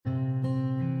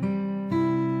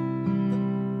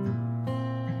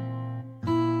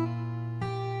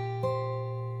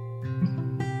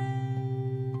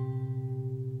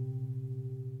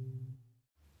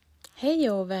Hej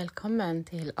och välkommen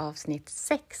till avsnitt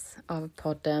 6 av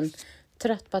podden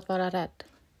Trött på att vara rädd.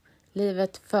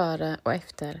 Livet före och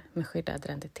efter med skyddad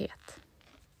identitet.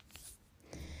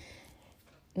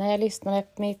 När jag lyssnade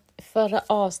på mitt förra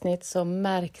avsnitt så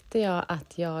märkte jag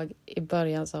att jag i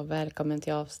början sa välkommen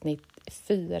till avsnitt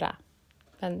 4.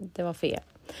 Men det var fel.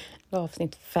 Det var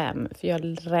avsnitt 5. För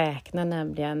jag räknar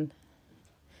nämligen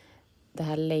det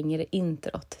här längre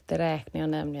introt. Det räknar jag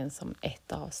nämligen som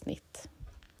ett avsnitt.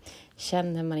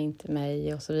 Känner man inte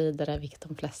mig och så vidare, vilket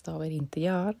de flesta av er inte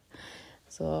gör,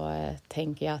 så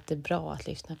tänker jag att det är bra att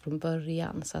lyssna från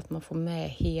början så att man får med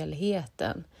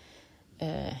helheten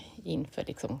inför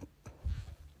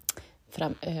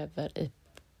framöver i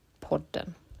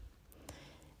podden.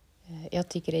 Jag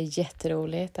tycker det är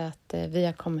jätteroligt att vi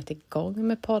har kommit igång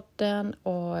med podden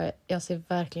och jag ser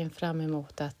verkligen fram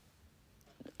emot att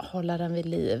hålla den vid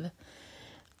liv.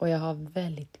 Och jag har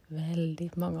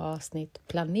väldigt många avsnitt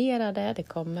planerade. Det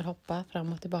kommer hoppa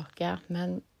fram och tillbaka.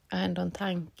 Men jag har ändå en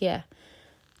tanke.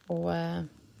 Och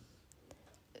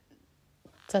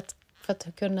för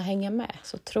att kunna hänga med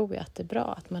så tror jag att det är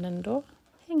bra att man ändå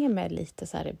hänger med lite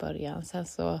så här i början. Sen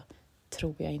så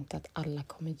tror jag inte att alla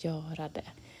kommer göra det.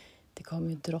 Det kommer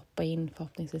ju droppa in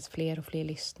förhoppningsvis fler och fler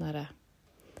lyssnare.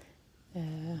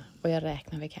 Och jag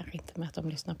räknar väl kanske inte med att de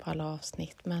lyssnar på alla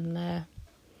avsnitt. Men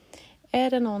är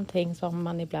det någonting som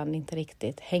man ibland inte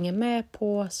riktigt hänger med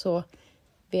på så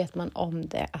vet man om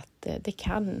det, att det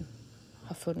kan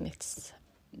ha funnits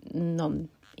någon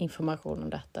information om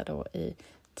detta då i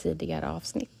tidigare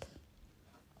avsnitt.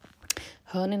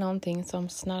 Hör ni någonting som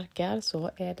snarkar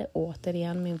så är det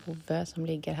återigen min vovve som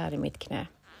ligger här i mitt knä.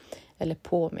 Eller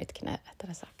på mitt knä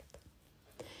rättare sagt.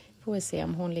 Får vi se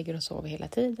om hon ligger och sover hela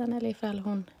tiden eller ifall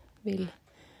hon vill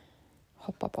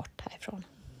hoppa bort härifrån.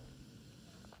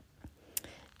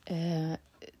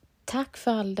 Tack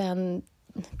för all den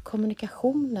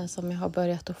kommunikationen som jag har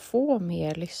börjat att få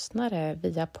med lyssnare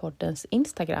via poddens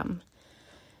Instagram.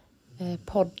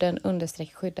 Podden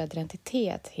 _skyddad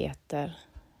identitet heter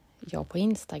jag på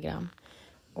Instagram.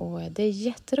 Och det är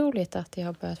jätteroligt att jag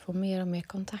har börjat få mer och mer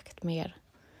kontakt med er.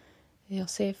 Jag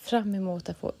ser fram emot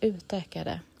att få utöka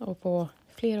det och få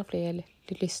fler och fler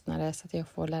lyssnare så att jag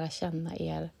får lära känna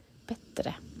er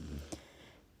bättre.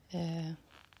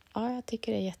 Ja, jag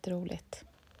tycker det är jätteroligt.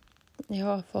 Jag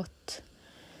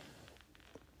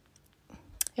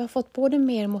har fått både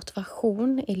mer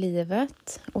motivation i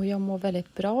livet och jag mår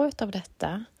väldigt bra utav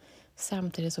detta.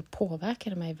 Samtidigt så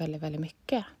påverkar det mig väldigt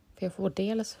mycket. För jag får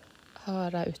dels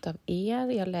höra utav er,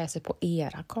 jag läser på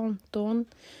era konton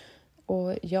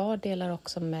och jag delar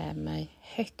också med mig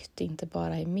högt, inte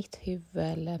bara i mitt huvud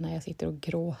eller när jag sitter och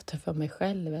gråter för mig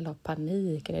själv eller har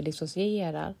panik eller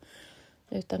dissocierar.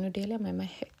 Utan nu delar jag med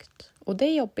mig högt. Och det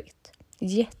är jobbigt.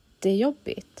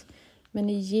 Jättejobbigt. Men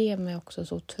det ger mig också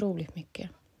så otroligt mycket.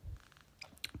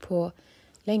 På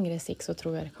längre sikt så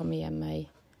tror jag det kommer ge mig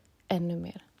ännu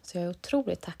mer. Så jag är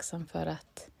otroligt tacksam för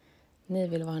att ni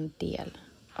vill vara en del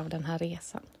av den här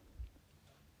resan.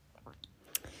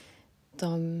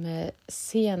 De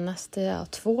senaste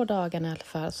 2 dagarna i alla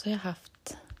fall så har jag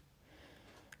haft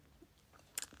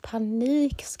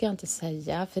panik ska jag inte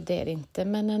säga, för det är det inte.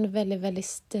 Men en väldigt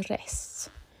stress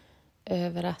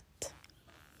över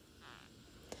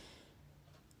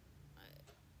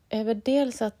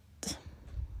dels att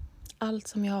allt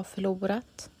som jag har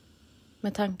förlorat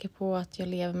med tanke på att jag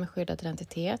lever med skyddad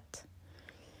identitet.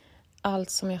 Allt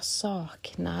som jag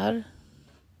saknar,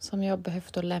 som jag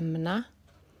behövt att lämna.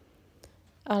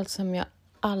 Allt som jag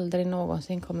aldrig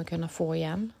någonsin kommer kunna få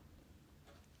igen.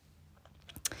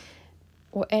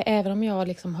 Och även om jag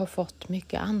har fått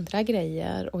mycket andra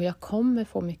grejer och jag kommer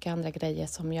få mycket andra grejer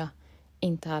som jag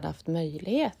inte hade haft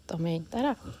möjlighet om jag inte hade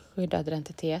haft skyddad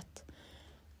identitet.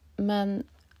 Men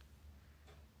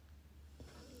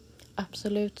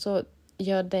absolut så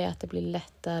gör det att det blir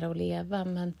lättare att leva.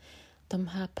 Men de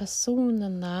här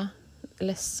personerna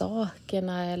eller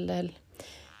sakerna eller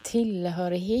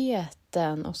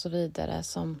tillhörigheten och så vidare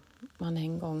som man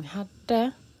en gång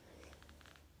hade.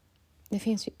 Det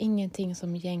finns ju ingenting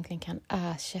som egentligen kan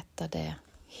ersätta det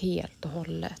helt och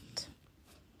hållet.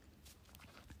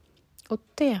 Och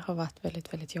det har varit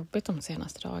väldigt jobbigt de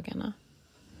senaste dagarna.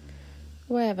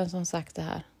 Och även som sagt det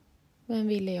här. Vem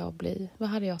ville jag bli? Vad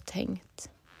hade jag tänkt?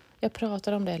 Jag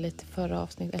pratade om det lite förra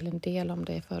avsnittet, eller en del om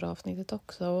det i förra avsnittet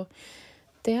också. Och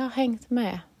det har hängt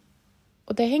med.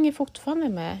 Och det hänger fortfarande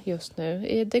med just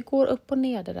nu. Det går upp och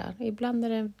ner det där. Ibland är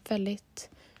det väldigt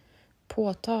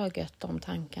påtaget de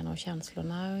tankarna och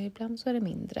känslorna och ibland så är det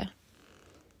mindre.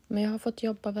 Men jag har fått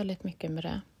jobba väldigt mycket med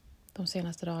det de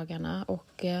senaste dagarna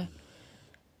och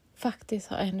faktiskt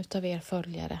har en utav er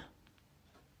följare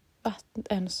varit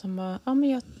en som har...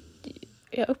 men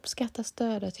jag uppskattar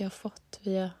stödet jag har fått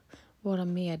via våra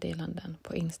meddelanden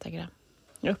på Instagram.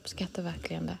 Jag uppskattar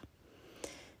verkligen det.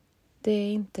 Det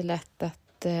är inte lätt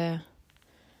att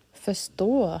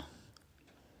förstå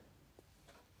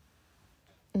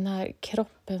när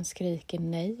kroppen skriker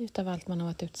nej utav allt man har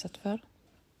varit utsatt för.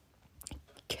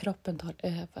 Kroppen tar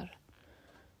över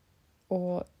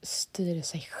och styr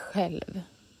sig själv.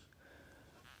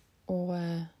 Och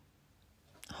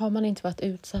har man inte varit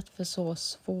utsatt för så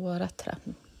svåra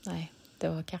nej, det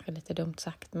var kanske lite dumt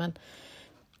sagt, men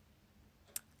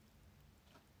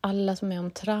alla som är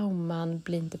om trauman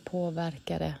blir inte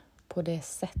påverkade på det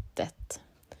sättet.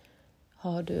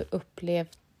 Har du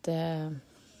upplevt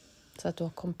så att du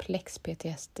har komplex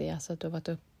PTSD, alltså att du har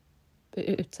varit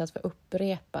utsatt för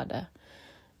upprepade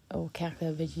och kanske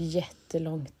över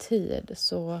jättelång tid,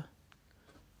 så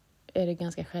är det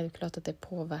ganska självklart att det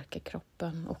påverkar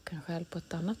kroppen och en själv på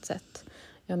ett annat sätt.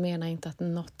 Jag menar inte att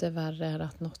något är värre än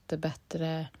att något är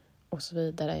bättre och så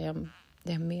vidare.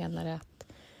 Jag menar att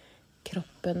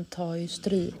kroppen tar ju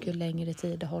stryk ju längre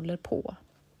tid det håller på.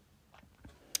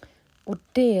 Och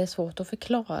det är svårt att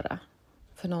förklara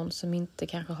för någon som inte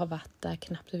kanske har varit där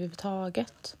knappt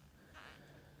överhuvudtaget.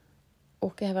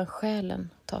 Och även själen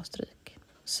tar stryk.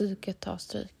 Psyket tar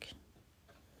stryk.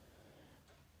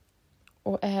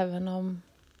 Och även om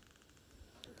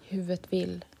huvudet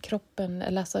vill,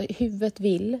 huvudet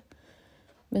vill,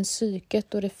 men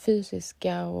psyket och det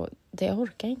fysiska, och det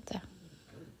orkar inte.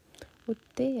 Och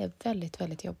det är väldigt,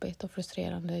 väldigt jobbigt och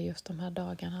frustrerande just de här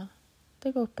dagarna.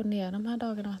 Det går upp och ner, de här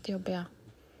dagarna har varit jobbiga.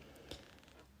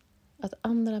 Att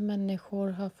andra människor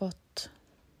har fått,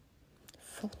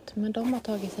 men de har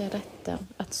tagit sig rätten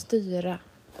att styra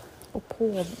och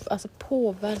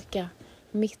påverka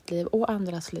mitt liv och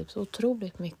andras liv så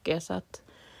otroligt mycket, så att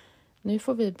nu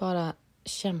får vi bara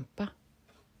kämpa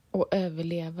och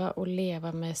överleva och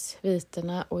leva med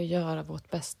sviterna och göra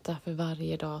vårt bästa för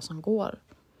varje dag som går.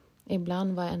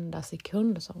 Ibland varenda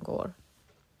sekund som går.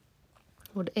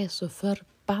 Och det är så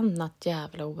förbannat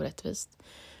jävla orättvist.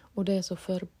 Och det är så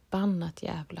förbannat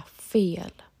jävla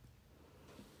fel.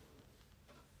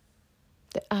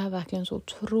 Det är verkligen så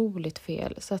otroligt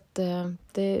fel. Så att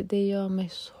det gör mig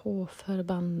så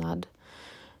förbannad.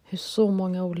 Hur så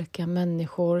många olika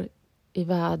människor i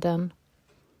världen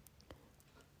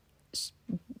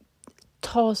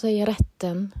tar sig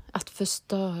rätten att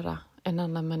förstöra en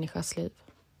annan människas liv.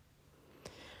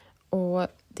 Och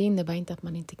det innebär inte att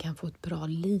man inte kan få ett bra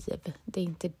liv. Det är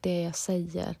inte det jag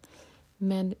säger.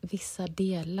 Men vissa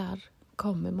delar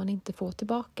kommer man inte få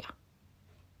tillbaka.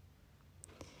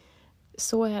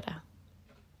 Så är det.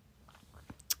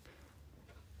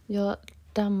 Jag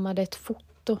dammade ett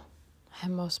foto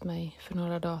hemma hos mig för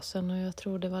några dagar sedan. Och jag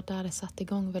tror det var där det satt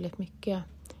igång väldigt mycket.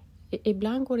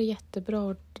 Ibland går det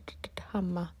jättebra att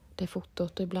damma det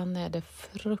fotot. Och ibland är det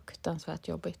fruktansvärt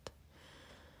jobbigt.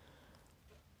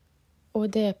 Och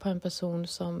det är på en person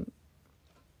som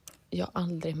jag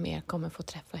aldrig mer kommer få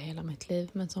träffa hela mitt liv.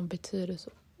 Men som betyder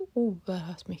så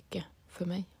oerhört mycket för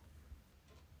mig.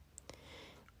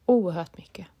 Oerhört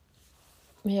mycket.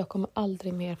 Men jag kommer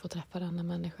aldrig mer få träffa den här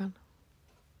människan.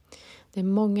 Det är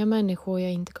många människor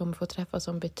jag inte kommer få träffa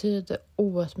som betyder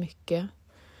oerhört mycket.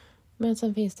 Men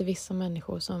sen finns det vissa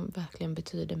människor som verkligen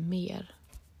betyder mer.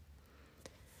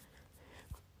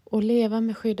 Och leva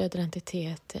med skyddad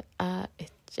identitet, det är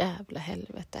ett jävla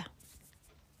helvete.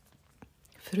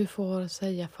 För du får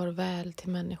säga farväl till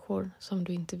människor som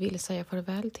du inte vill säga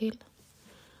farväl till.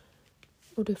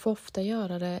 Och du får ofta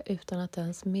göra det utan att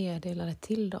ens meddela det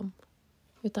till dem.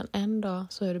 Utan en dag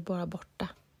så är du bara borta.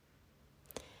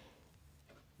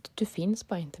 Du finns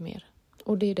bara inte mer.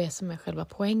 Och det är det som är själva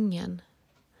poängen.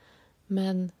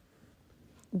 Men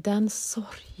den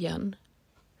sorgen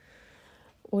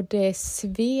och det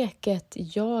sveket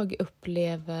jag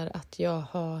upplever att jag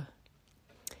har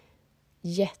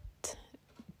gett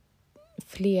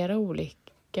flera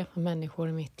olika människor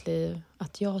i mitt liv.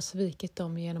 Att jag har svikit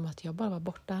dem genom att jag bara var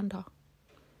borta en dag.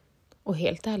 Och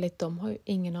helt ärligt, de har ju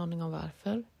ingen aning om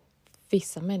varför.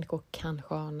 Vissa människor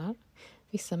kanske anar.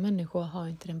 Vissa människor har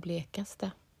inte den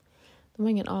blekaste. De har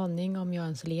ingen aning om jag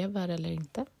ens lever eller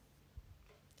inte.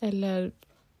 Eller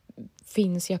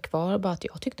finns jag kvar bara att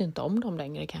jag tyckte inte om dem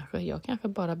längre kanske. Jag kanske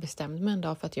bara bestämde mig en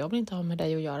dag för att jag vill inte ha med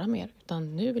dig att göra mer.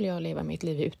 Utan nu vill jag leva mitt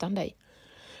liv utan dig.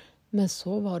 Men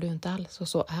så var det ju inte alls och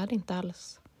så är det inte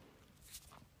alls.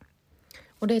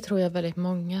 Och det tror jag väldigt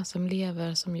många som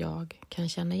lever som jag kan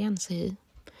känna igen sig i.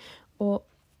 Och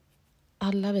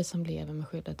alla vi som lever med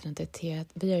skyddad identitet,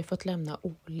 vi har ju fått lämna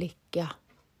olika.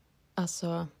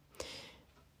 Alltså,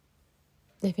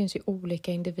 det finns ju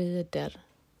olika individer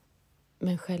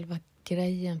Men själva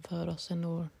grejen för oss är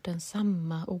nog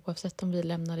densamma oavsett om vi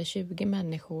lämnade 20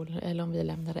 människor eller om vi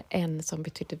lämnade en som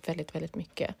betydde väldigt, väldigt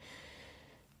mycket.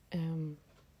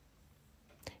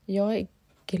 Jag är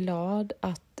glad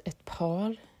att ett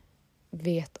par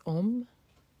vet om,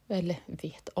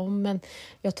 men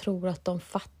jag tror att de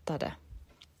fattade.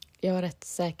 Jag är rätt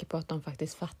säker på att de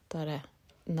faktiskt fattade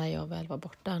när jag väl var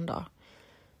borta en dag.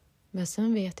 Men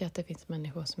sen vet jag att det finns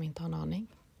människor som inte har en aning.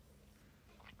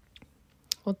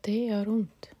 Och det gör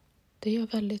ont. Det gör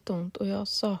väldigt ont och jag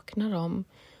saknar dem.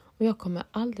 Och jag kommer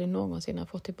aldrig någonsin att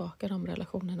få tillbaka de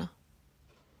relationerna.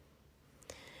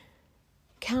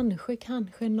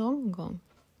 Kanske någon gång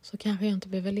så kanske jag inte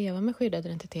behöver leva med skyddad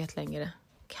identitet längre.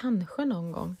 Kanske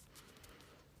någon gång.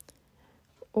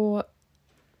 Och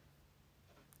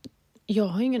jag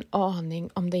har ingen aning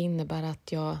om det innebär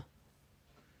att jag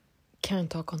kan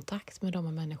ta kontakt med de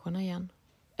här människorna igen.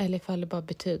 Eller ifall det bara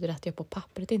betyder att jag på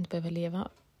pappret inte behöver leva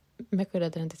med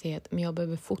skyddad identitet. Men jag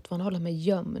behöver fortfarande hålla mig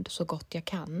gömd så gott jag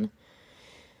kan.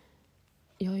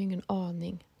 Jag har ingen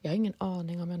aning. Jag har ingen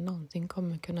aning om jag någonsin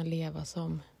kommer kunna leva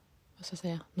som, vad ska jag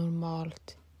säga,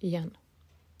 normalt igen.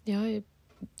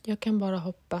 Jag kan bara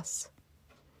hoppas.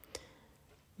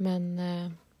 Men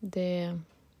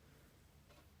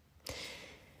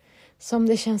som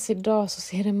det känns idag så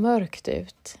ser det mörkt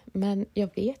ut. Men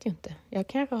jag vet ju inte. Jag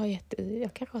kanske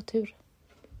har tur.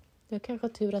 Jag kanske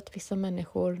har tur att vissa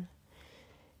människor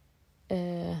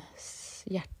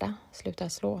hjärta slutar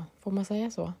slå. Får man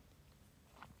säga så?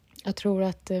 Jag tror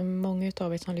att många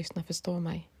av er som lyssnar förstår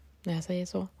mig när jag säger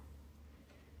så.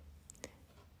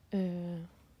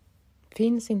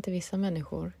 Finns inte vissa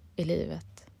människor i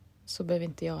livet så behöver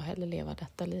inte jag heller leva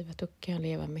detta livet. Då kan jag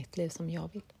leva mitt liv som jag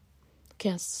vill. Då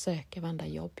kan jag söka varenda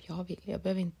jobb jag vill. Jag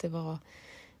behöver inte vara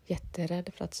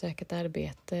jätterädd för att söka ett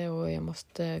arbete och jag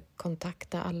måste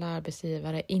kontakta alla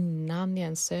arbetsgivare innan jag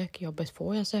ens söker jobbet.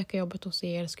 Får jag söka jobbet hos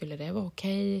er? Skulle det vara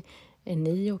okej? Är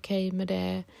ni okej med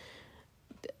det?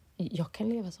 Jag kan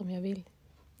leva som jag vill.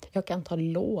 Jag kan ta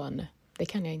lån. Det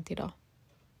kan jag inte idag.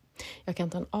 Jag kan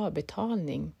ta en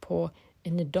avbetalning på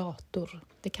en ny dator.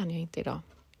 Det kan jag inte idag.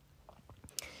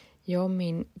 Jag och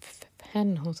min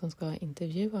vän, hon som ska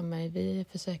intervjua mig, vi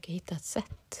försöker hitta ett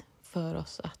sätt för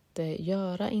oss att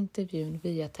göra intervjun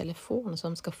via telefon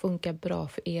som ska funka bra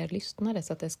för er lyssnare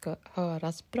så att det ska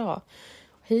höras bra.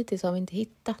 Hittills har vi inte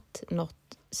hittat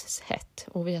något sätt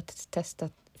och vi har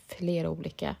testat flera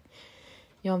olika.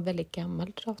 Jag har en väldigt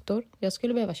gammal dator. Jag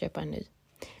skulle behöva köpa en ny.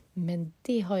 Men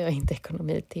det har jag inte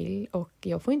ekonomi till och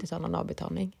jag får inte ta någon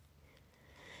avbetalning.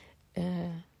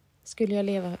 Skulle jag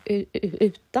leva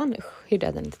utan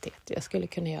skyddad identitet? Jag skulle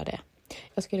kunna göra det.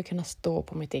 Jag skulle kunna stå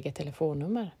på mitt eget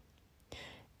telefonnummer.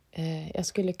 Jag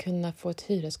skulle kunna få ett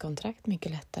hyreskontrakt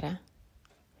mycket lättare.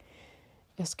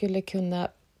 Jag skulle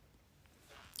kunna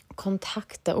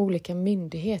kontakta olika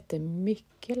myndigheter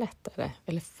mycket lättare.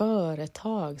 Eller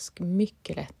företag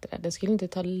mycket lättare. Det skulle inte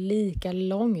ta lika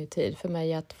lång tid för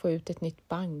mig att få ut ett nytt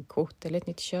bankkort eller ett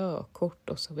nytt körkort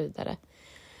och så vidare.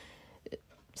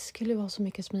 Det skulle vara så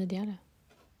mycket smidigare.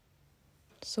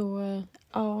 Så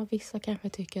ja, vissa kanske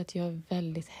tycker att jag är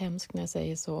väldigt hemsk när jag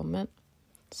säger så. Men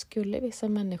skulle vissa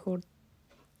människors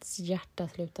hjärta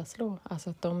sluta slå, alltså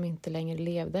att de inte längre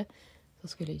levde, så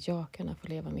skulle jag kunna få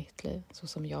leva mitt liv så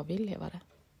som jag vill leva det.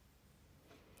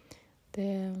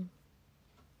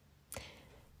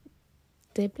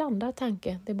 Det är blandad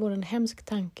tanke. Det är både en hemsk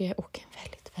tanke och en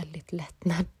väldigt, väldigt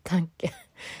lättnad tanke.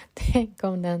 Tänk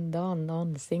om den dagen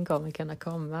någonsin kommer kunna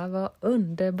komma. Vad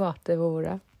underbart det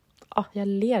vore. Ja, jag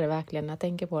ler verkligen när jag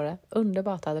tänker på det.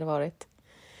 Underbart hade det varit.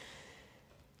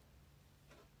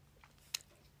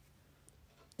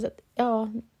 Så,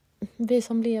 ja, vi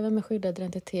som lever med skyddad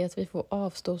identitet, vi får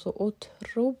avstå så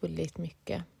otroligt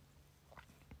mycket.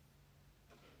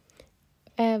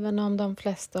 Även om de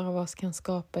flesta av oss kan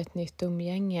skapa ett nytt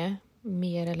umgänge,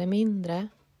 mer eller mindre.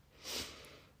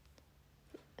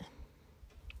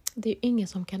 Det är ju ingen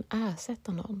som kan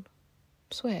ersätta någon.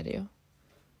 Så är det ju.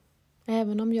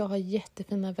 Även om jag har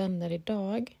jättefina vänner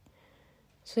idag,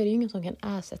 så är det ingen som kan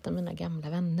ersätta mina gamla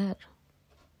vänner.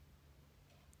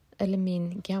 Eller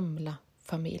min gamla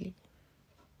familj.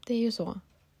 Det är ju så.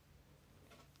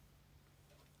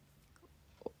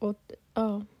 Och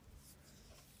ja.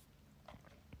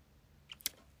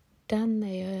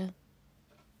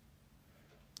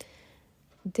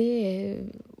 Det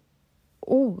är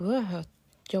oerhört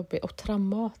jobbigt och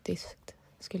traumatiskt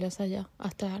skulle jag säga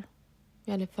att det är.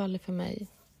 I alla fall för mig.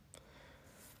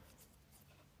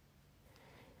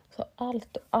 Så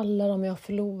allt och alla de jag har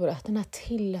förlorat, den här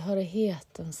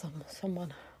tillhörigheten som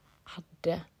man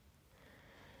hade.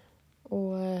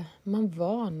 Och man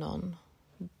var någon.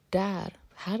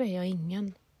 här är jag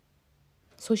ingen.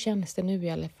 Så känns det nu i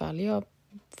alla fall. Jag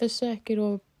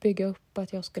försöker att bygga upp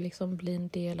att jag ska liksom bli en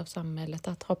del av samhället.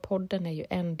 Att ha podden är ju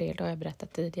en del, det har jag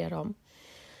berättat tidigare om.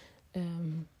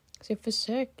 Så jag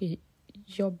försöker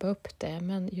jobba upp det,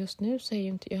 men just nu så är ju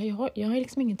inte, jag har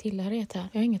liksom ingen tillhörighet här.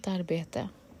 Jag har inget arbete.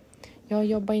 Jag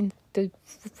jobbar inte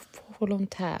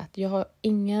volontärt. Jag har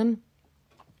ingen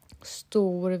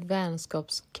stor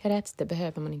vänskapskrets. Det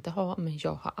behöver man inte ha, men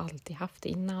jag har alltid haft det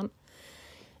innan.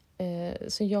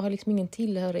 Så jag har liksom ingen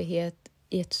tillhörighet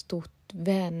i ett stort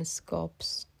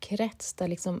vänskapskrets där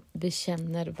liksom vi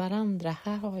känner varandra.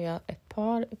 Här har jag ett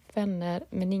par vänner,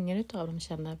 men ingen av dem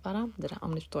känner varandra,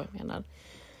 om ni förstår vad jag menar.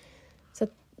 Så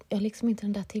att jag har liksom inte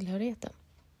den där tillhörigheten.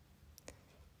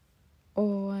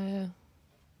 Och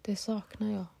det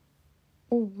saknar jag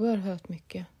oerhört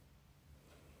mycket.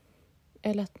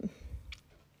 Eller att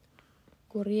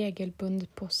gå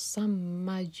regelbundet på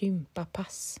samma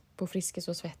gympapass på Friskis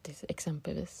och Svettis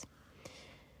exempelvis.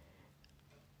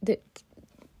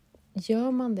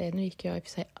 Gör man det, nu gick jag i och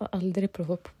för sig aldrig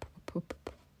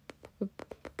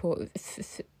på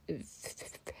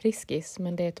Friskis,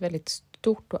 men det är ett väldigt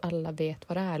stort och alla vet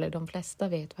vad det är, eller de flesta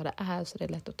vet vad det är, så det är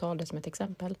lätt att ta det som ett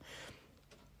exempel.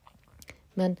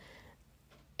 Men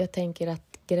jag tänker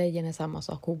att grejen är samma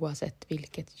sak oavsett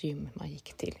vilket gym man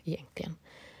gick till egentligen.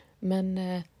 Men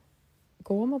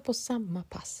går man på samma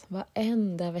pass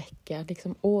varenda vecka,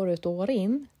 liksom år ut och år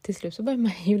in, till slut så börjar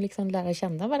man ju liksom lära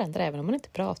känna varandra. Även om man inte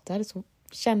pratar så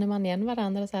känner man igen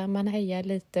varandra. Så här, man hejar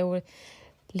lite och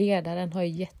ledaren har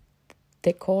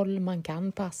jättekoll. Man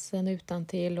kan passen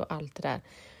utantill och allt det där.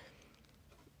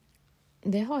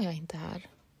 Det har jag inte här.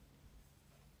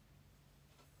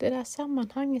 Det där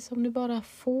sammanhanget som du bara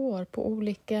får på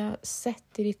olika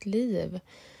sätt i ditt liv.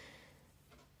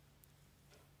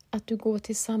 Att du går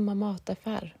till samma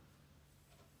mataffär.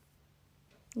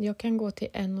 Jag kan gå till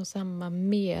en och samma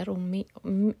mer,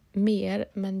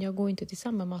 men jag går inte till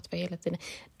samma mataffär hela tiden.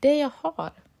 Det jag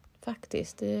har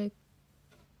faktiskt,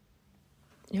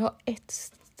 jag har ett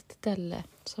ställe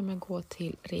som jag går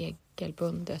till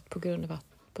regelbundet på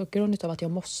grund av att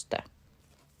jag måste.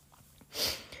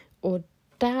 Och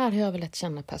där har jag väl lärt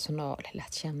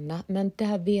känna, men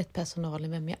där vet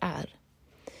personalen vem jag är.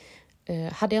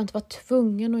 Hade jag inte varit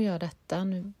tvungen att göra detta,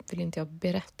 nu vill inte jag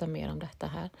berätta mer om detta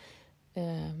här,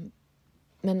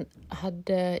 men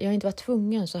hade jag inte varit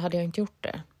tvungen så hade jag inte gjort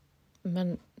det.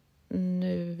 Men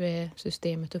nu är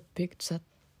systemet uppbyggt så att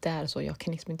det är så, jag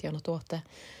kan liksom inte göra något åt det.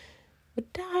 Och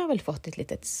där har jag väl fått ett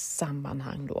litet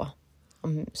sammanhang då,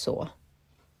 om så.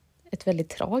 Ett väldigt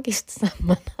tragiskt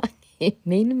sammanhang i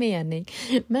min mening,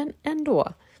 men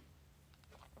ändå.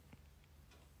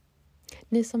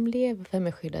 Ni som lever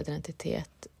med skyddad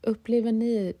identitet, upplever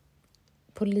ni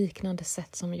på liknande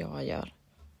sätt som jag gör?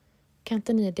 Kan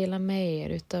inte ni dela med er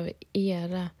utav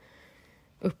era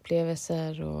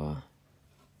upplevelser och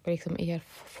liksom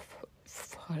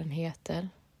erfarenheter?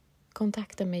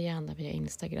 Kontakta mig gärna via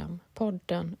Instagram,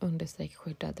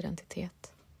 podden_skyddad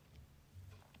identitet.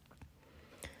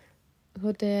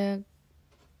 Och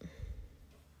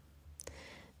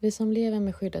vi som lever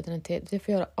med skyddad identitet, vi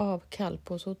får göra avkall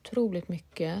på så otroligt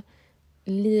mycket.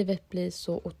 Livet blir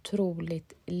så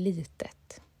otroligt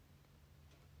litet.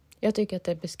 Jag tycker att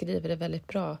det beskriver det väldigt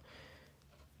bra.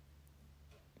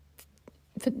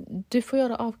 För du får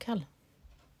göra avkall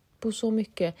på så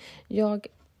mycket. Jag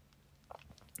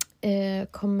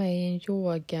kom med i en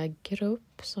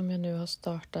yogagrupp som jag nu har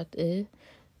startat i.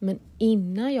 Men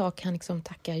innan jag kan liksom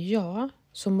tacka ja,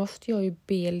 så måste jag ju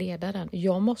be ledaren.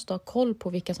 Jag måste ha koll på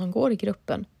vilka som går i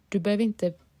gruppen. Du behöver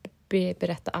inte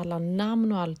berätta alla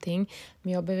namn och allting.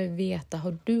 Men jag behöver veta,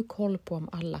 har du koll på om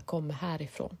alla kommer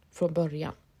härifrån från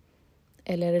början?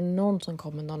 Eller är det någon som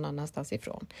kommer någon annanstans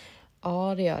ifrån?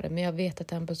 Ja, det gör det. Men jag vet att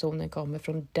den personen kommer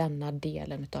från denna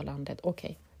delen av landet.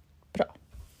 Okej, bra.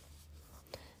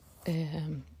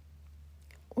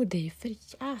 Och det är ju för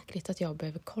jäkligt att jag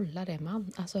behöver kolla det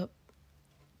man. Alltså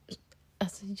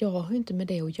jag har ju inte med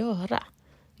det att göra.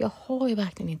 Jag har ju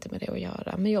verkligen inte med det att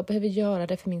göra. Men jag behöver göra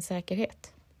det för min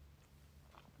säkerhet.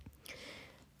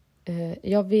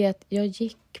 Jag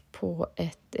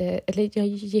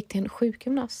gick till en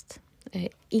sjukgymnast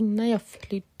innan jag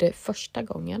flydde första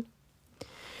gången.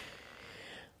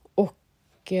 Och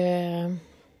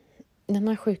den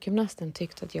här sjukgymnasten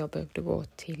tyckte att jag behövde gå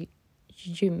till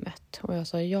gymmet. Och jag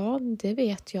sa, ja, det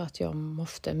vet jag att jag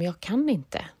måste, men jag kan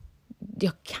inte.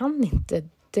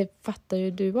 Det fattar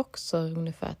ju du också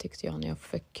ungefär, tyckte jag när jag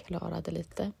förklarade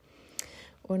lite.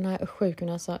 Och den här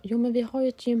sjukgymnasten sa, jo men vi har ju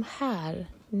ett gym här,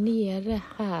 nere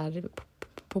här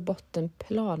på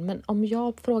bottenplan. Men om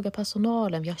jag frågar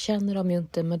personalen, jag känner dem ju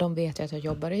inte, men de vet ju att jag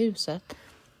jobbar i huset.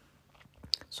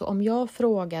 Så om jag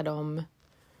frågar dem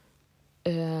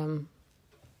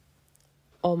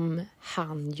om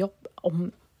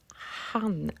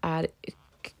han är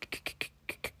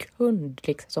kund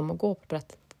liksom, som att gå på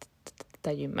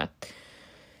detta gymmet.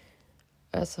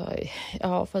 Alltså,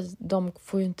 ja, fast de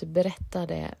får ju inte berätta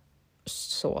det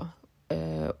så.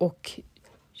 Och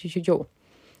jo,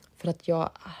 för att jag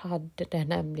hade det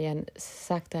nämligen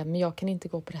sagt det, men jag kan inte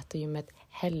gå på detta gymmet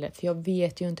heller, för jag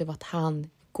vet ju inte vart han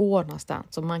går någonstans.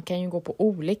 Så man kan ju gå på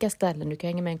olika ställen, du kan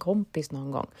hänga med en kompis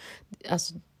någon gång.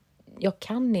 Alltså, jag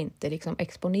kan inte liksom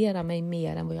exponera mig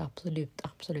mer än vad jag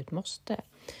absolut måste.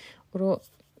 Och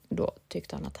då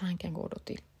tyckte han att han kan gå då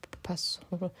till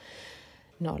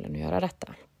personalen och göra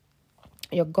detta.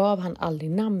 Jag gav han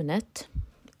aldrig namnet,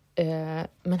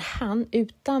 men han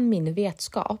utan min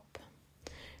vetskap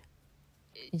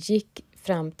gick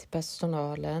fram till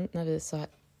personalen när vi sa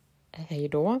hej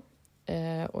då.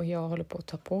 Och jag håller på att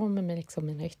ta på mig liksom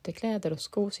mina ytterkläder och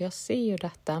skor, så jag ser ju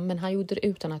detta. Men han gjorde det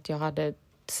utan att jag hade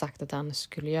sagt att han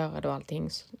skulle göra det och allting.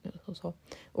 Så.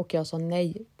 Och jag sa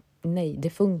nej, det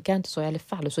funkar inte så i alla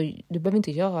fall, så du behöver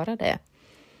inte göra det.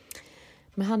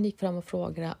 Men han gick fram och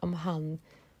frågade om han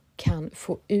kan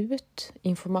få ut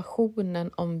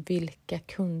informationen om vilka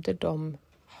kunder de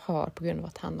har på grund av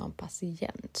att han har en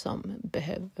patient som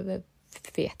behöver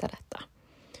veta detta.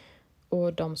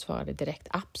 Och de svarade direkt,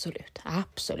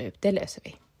 absolut, det löser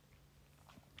vi.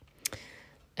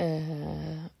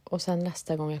 Och sen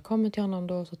nästa gång jag kommer till honom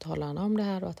då, så talar han om det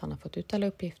här och att han har fått ut alla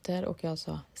uppgifter. Och jag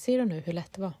sa, ser du nu hur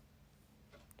lätt det var?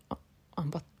 Och han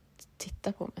bara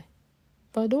tittar på mig.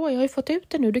 Vadå? Jag har ju fått ut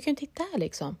det nu, du kan ju titta här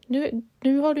liksom.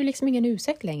 Nu har du liksom ingen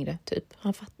ursäkt längre, typ.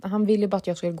 Han ville bara att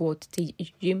jag skulle gå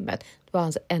till gymmet. Det var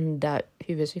hans enda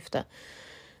huvudsyfte.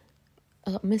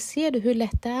 Alltså, men ser du hur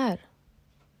lätt det är?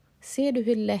 Ser du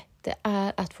hur lätt det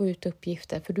är att få ut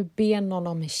uppgifter? För du ber någon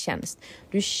om en tjänst.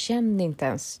 Du känner inte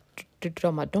ens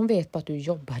de vet bara att du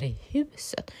jobbar i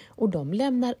huset. Och de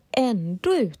lämnar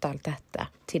ändå ut allt detta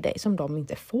till dig som de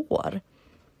inte får.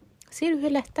 Ser du hur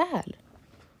lätt det är?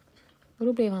 Och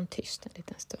då blev han tyst en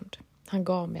liten stund. Han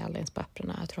gav mig alla ens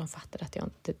papperna. Jag tror han fattade att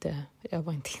jag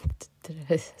var inte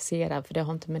intresserad. För det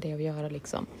har inte med det att göra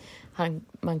liksom.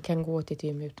 Man kan gå till ett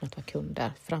gym utan att vara kund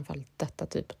där. Framförallt detta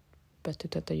typ.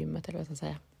 Detta gymmet eller vad jag ska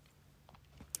säga.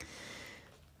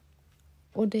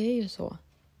 Och det är ju så.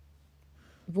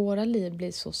 Våra liv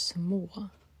blir så små.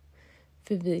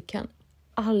 För vi kan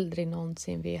aldrig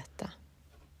någonsin veta.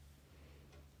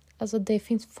 Alltså det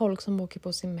finns folk som åker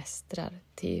på semestrar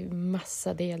till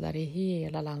massa delar i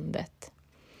hela landet.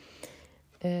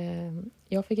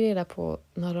 Jag fick reda på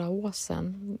några år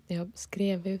sedan, jag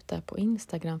skrev ut där på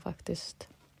Instagram faktiskt,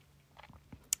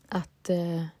 att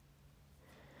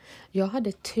jag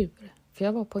hade tur. För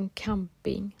jag var på en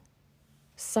camping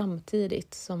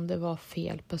samtidigt som det var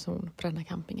fel person på den här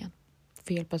campingen.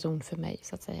 Fel person för mig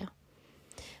så att säga.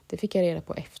 Det fick jag reda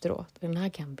på efteråt. Den här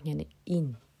campingen är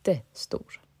inte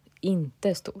stor.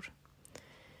 Inte stor.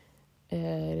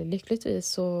 Lyckligtvis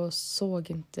så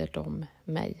såg inte de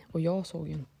mig. Och jag såg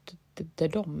ju inte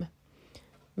dem.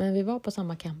 Men vi var på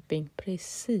samma camping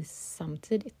precis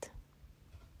samtidigt.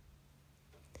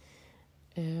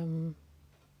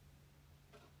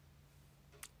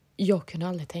 Jag kunde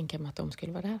aldrig tänka mig att de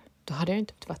skulle vara där. Då hade jag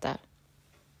inte varit där.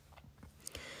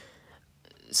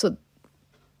 Så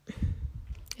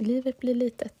livet blir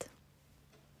litet.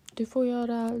 Du får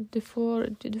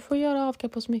göra avkall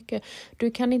på så mycket.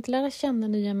 Du kan inte lära känna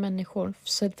nya människor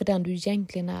för den du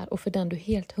egentligen är och för den du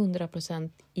helt 100%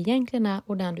 egentligen är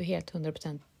och den du helt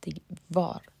 100%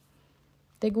 var.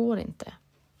 Det går inte.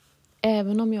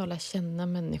 Även om jag lär känna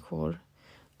människor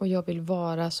och jag vill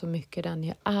vara så mycket den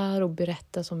jag är och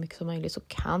berätta så mycket som möjligt, så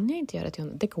kan jag inte göra det till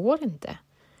 100%. Det går inte.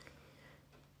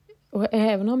 Och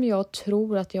även om jag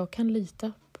tror att jag kan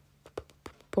lita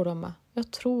på dem.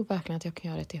 Jag tror verkligen att jag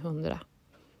kan göra det till 100.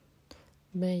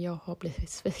 Men jag har blivit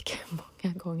sviken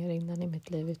många gånger innan i mitt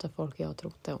liv utav folk jag har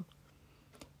trott om.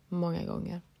 Många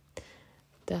gånger.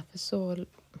 Därför så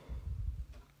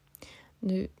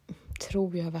nu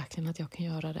tror jag verkligen att jag kan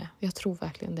göra det. Jag tror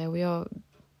verkligen det.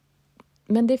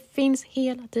 Men det finns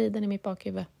hela tiden i mitt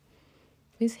bakhuvud.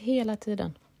 Det finns hela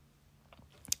tiden.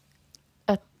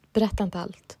 Att berätta inte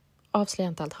allt. Avslöja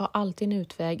inte allt. Ha alltid en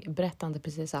utväg. Berätta inte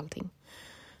precis allting.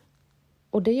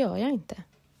 Och det gör jag inte.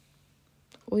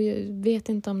 Och jag vet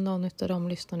inte om någon av dem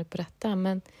lyssnar nu på detta.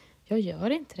 Men jag gör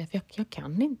inte det. För jag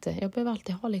kan inte. Jag behöver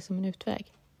alltid ha liksom en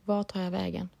utväg. Var tar jag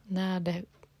vägen när det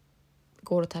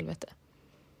går åt helvete?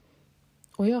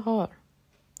 Och jag har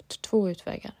 2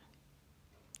 utvägar.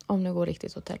 Om det går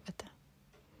riktigt åt helvete.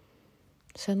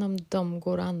 Sen om de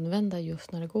går att använda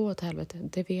just när det går åt helvete,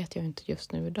 det vet jag inte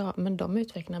just nu idag. Men de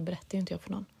utvecklarna berättar ju inte jag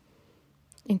för någon.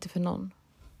 Inte för någon.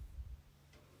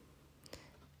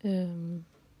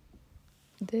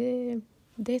 Det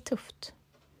är tufft.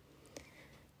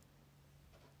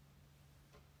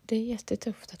 Det är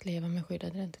jättetufft att leva med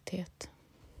skyddad identitet.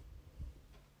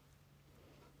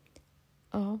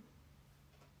 Ja.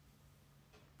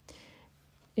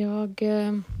 Jag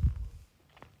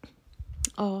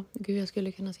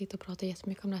skulle kunna sitta och prata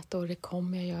jättemycket om detta och det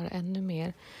kommer jag göra ännu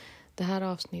mer. Det här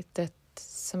avsnittet,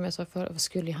 som jag sa förr,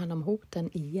 skulle handla om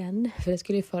hoten igen. För det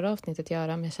skulle ju förra avsnittet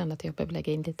göra, men jag kände att jag behöver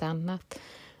lägga in lite annat.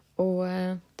 Och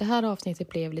det här avsnittet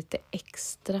blev lite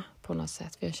extra på något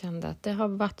sätt. För jag kände att det har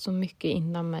varit så mycket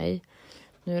inom mig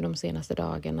nu de senaste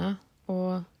dagarna.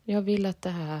 Och jag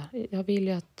vill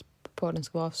ju att podden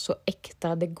ska vara så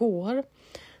äkta det går.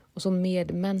 Och så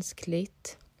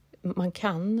medmänskligt man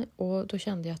kan. Och då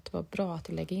kände jag att det var bra att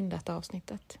lägga in detta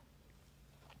avsnittet.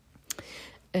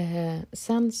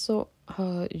 Sen så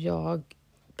har jag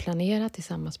planerat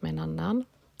tillsammans med en annan.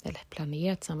 Eller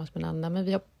planerat tillsammans med en annan. Men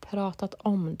vi har pratat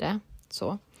om det.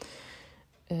 Så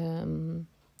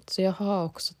jag har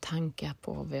också tankar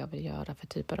på vad jag vill göra för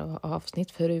typer av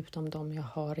avsnitt. Förutom de jag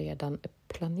har redan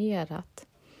planerat.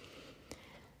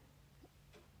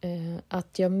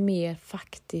 Att jag mer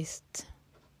faktiskt...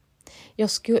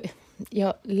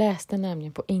 Jag läste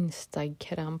nämligen på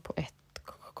Instagram på ett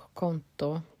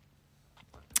konto.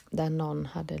 Där någon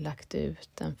hade lagt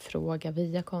ut en fråga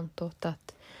via kontot.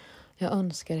 Att jag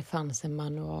önskar det fanns en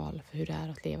manual för hur det är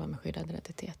att leva med skyddad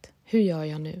identitet. Hur gör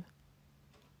jag nu?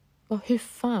 Hur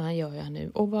fan gör jag nu?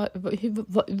 Och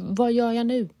vad gör jag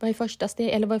nu? Vad är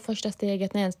första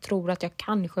steget när jag ens tror att jag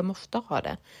kanske måste ha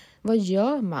det? Vad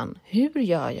gör man? Hur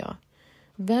gör jag?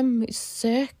 Vem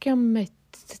söker jag mig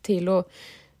till? Och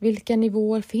vilka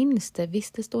nivåer finns det?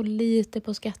 Visst, det står lite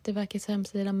på Skatteverkets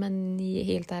hemsida, men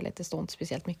helt ärligt, det står inte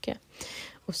speciellt mycket.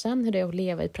 Och sen hur det är att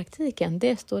leva i praktiken,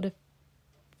 det står det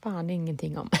fan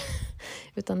ingenting om.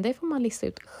 Utan det får man lista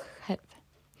ut själv.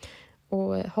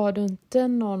 Och har du inte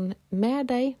någon med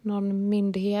dig, någon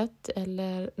myndighet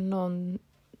eller någon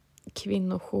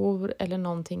kvinnojour eller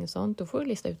någonting sånt, då får du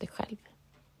lista ut det själv.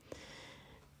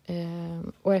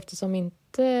 Och eftersom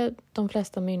inte de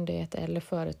flesta myndigheter eller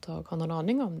företag har någon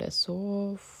aning om det,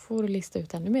 så får du lista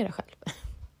ut ännu mer själv.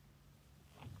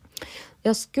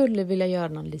 Jag skulle vilja göra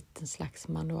någon liten slags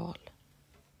manual.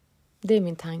 Det är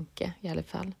min tanke i alla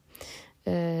fall.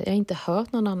 Jag har inte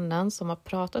hört någon annan som har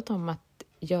pratat om att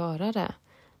göra det.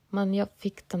 Men jag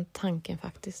fick den tanken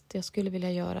faktiskt. Jag skulle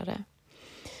vilja göra det.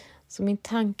 Så min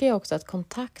tanke är också att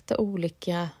kontakta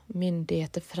olika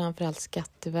myndigheter, framförallt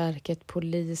Skatteverket,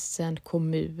 polisen,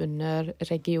 kommuner,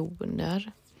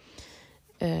 regioner.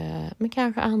 Men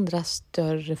kanske andra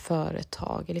större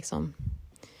företag, liksom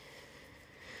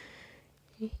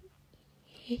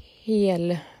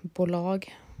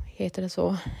elbolag, heter det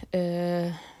så.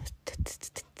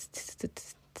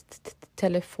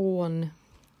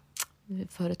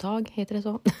 Telefonföretag, heter det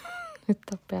så. Nu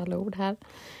tappar jag alla ord här.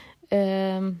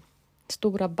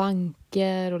 Stora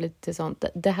banker och lite sånt.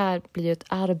 Det här blir ju ett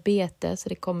arbete, så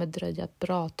det kommer dröja ett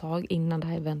bra tag innan det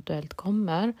här eventuellt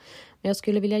kommer. Men jag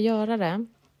skulle vilja göra det.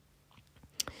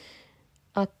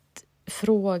 Att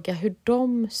fråga hur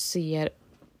de ser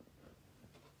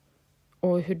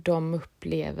och hur de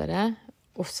upplever det.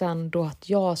 Och sen då att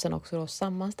jag sen också då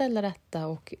sammanställer detta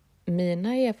och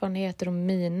mina erfarenheter och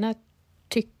mina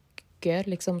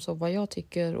liksom så vad jag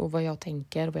tycker och vad jag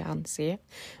tänker och vad jag anser.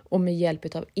 Och med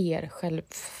hjälp av er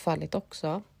självfallet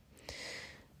också.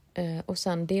 Och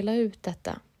sen dela ut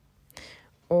detta.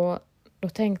 Och då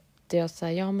tänkte jag så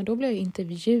här, ja men då blir jag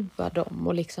intervjua dem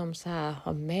och liksom så här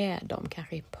ha med dem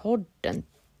kanske i podden.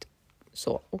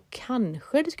 Så. Och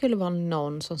kanske det skulle vara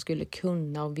någon som skulle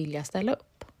kunna och vilja ställa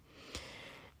upp.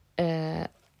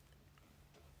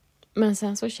 Men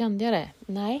sen så kände jag det,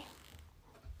 nej.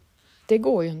 Det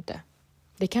går ju inte.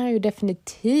 Det kan jag ju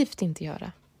definitivt inte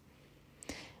göra.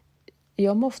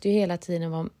 Jag måste ju hela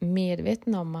tiden vara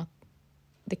medveten om att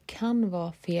det kan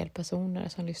vara fel personer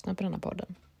som lyssnar på den här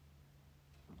podden.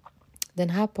 Den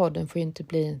här podden får ju inte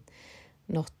bli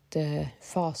något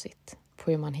facit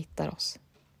på hur man hittar oss.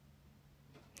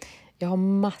 Jag har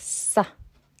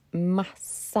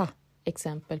massa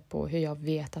exempel på hur jag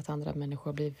vet att andra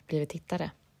människor blivit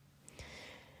tittare.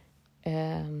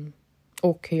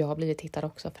 Och hur jag har blivit tittad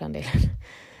också för en del.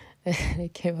 Det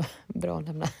kan ju vara bra att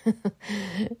nämna.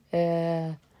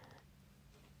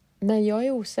 Men jag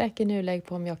är osäker nu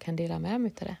på om jag kan dela med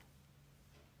mig till det.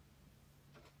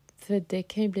 För det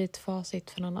kan ju bli ett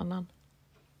facit för någon annan.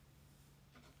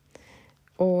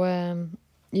 Och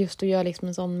just att göra liksom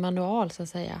en sån manual så att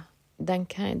säga. Den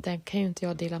kan ju inte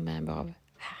jag dela med mig av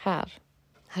här.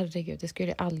 Herregud, det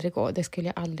skulle aldrig gå. Det skulle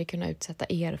jag aldrig kunna utsätta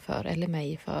er för eller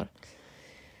mig för.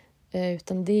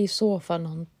 Utan det är i så fall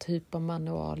någon typ av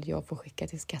manual jag får skicka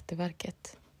till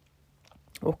Skatteverket.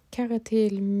 Och kanske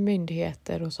till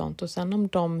myndigheter och sånt. Och sen om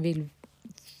de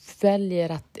väljer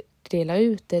att dela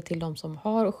ut det till de som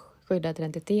har skyddad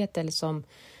identitet eller som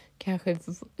kanske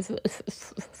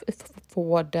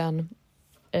får den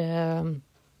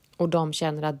och de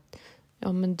känner att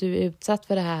ja, men du är utsatt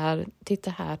för det här,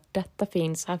 titta här,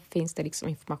 här finns det liksom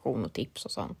information och tips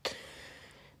och sånt.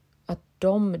 Att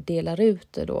de delar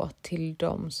ut det då till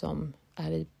de som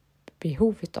är i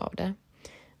behov av det.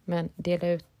 Men dela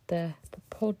ut det på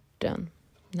podden,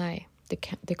 nej,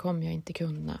 det kommer jag inte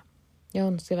kunna. Jag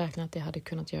önskar verkligen att jag hade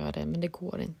kunnat göra det, men det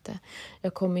går inte.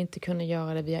 Jag kommer inte kunna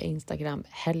göra det via Instagram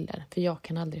heller, för jag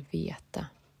kan aldrig veta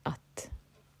att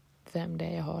vem det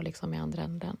är jag har liksom i andra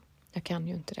änden. Jag kan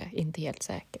ju inte det, inte helt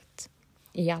säkert.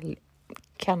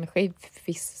 Kanske i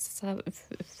vissa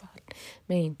fall,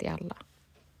 men inte i alla.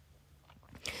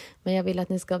 Men jag vill att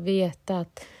ni ska veta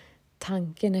att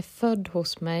tanken är född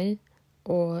hos mig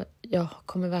och jag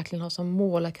kommer verkligen ha som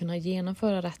mål att kunna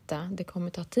genomföra detta. Det kommer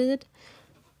ta tid,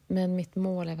 men mitt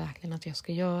mål är verkligen att jag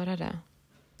ska göra det.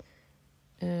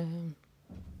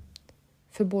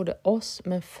 För både oss,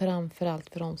 men framförallt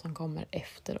för de som kommer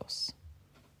efter oss.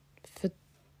 För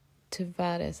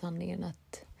tyvärr är sanningen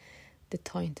att det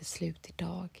tar inte slut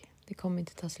idag. Det kommer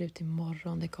inte ta slut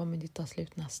imorgon. Det kommer inte ta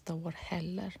slut nästa år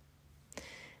heller.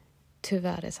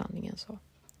 Tyvärr är sanningen så.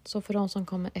 Så för de som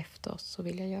kommer efter oss så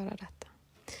vill jag göra detta.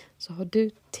 Så har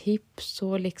du tips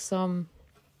och liksom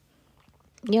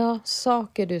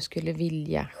saker du skulle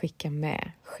vilja skicka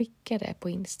med. Skicka det på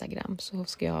Instagram så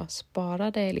ska jag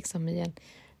spara det liksom i en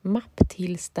mapp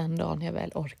tills den dagen jag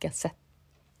väl orkar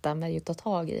sätta mig och ta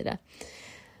tag i det.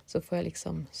 Så får jag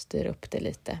liksom styra upp det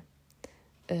lite.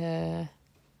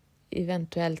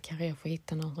 Eventuellt kanske jag får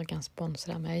hitta någon som kan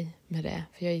sponsra mig med det.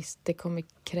 För det kommer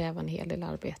kräva en hel del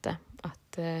arbete.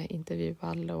 Att intervjua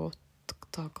alla och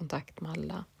ta kontakt med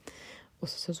alla. Och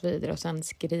så vidare. Och sen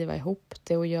skriva ihop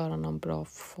det och göra någon bra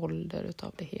folder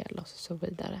utav det hela. Och så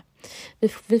vidare.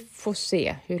 Vi får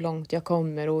se hur långt jag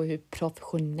kommer och hur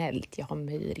professionellt jag har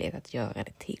möjlighet att göra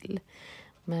det till.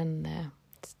 Men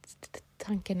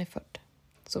tanken är född.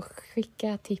 Så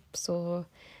skicka tips och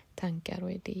tankar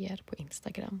och idéer på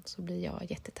Instagram så blir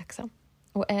jag jättetacksam.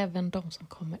 Och även de som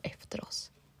kommer efter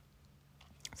oss.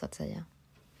 Så att säga.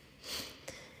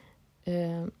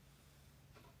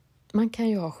 Man kan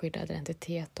ju ha skyddad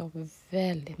identitet av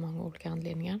väldigt många olika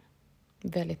anledningar.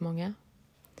 Väldigt många.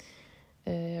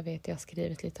 Jag vet, jag har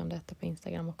skrivit lite om detta på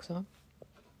Instagram också.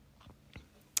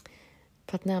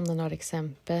 För att nämna några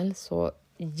exempel så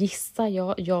gissar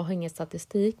jag har ingen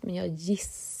statistik, men jag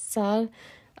gissar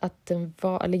att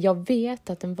jag vet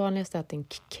att den vanligaste är att en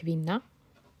kvinna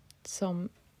som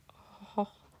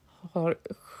har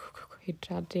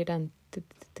skyddad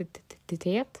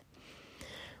identitet.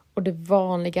 Och det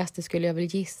vanligaste skulle jag väl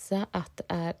gissa att det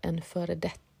är en före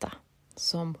detta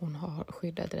som hon har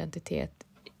skyddad identitet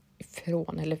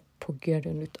från eller på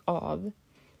grund av.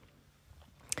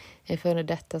 En före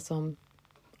detta som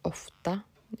ofta,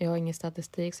 jag har ingen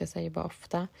statistik så jag säger bara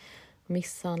ofta,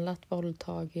 misshandlat,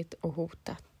 våldtagit och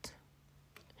hotat.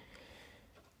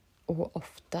 Och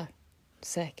ofta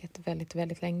säkert väldigt,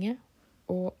 väldigt länge.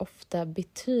 Och ofta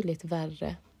betydligt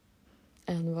värre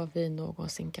än vad vi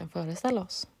någonsin kan föreställa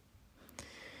oss.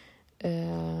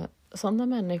 Sådana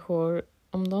människor,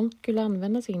 om de skulle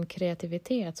använda sin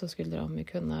kreativitet så skulle de ju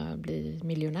kunna bli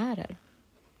miljonärer.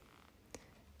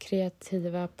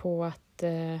 Kreativa på att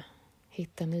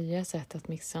hitta nya sätt att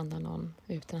misshandla någon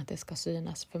utan att det ska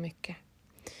synas för mycket.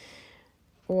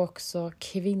 Och också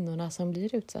kvinnorna som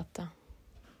blir utsatta.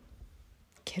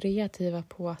 Kreativa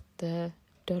på att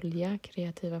dölja,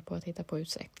 kreativa på att hitta på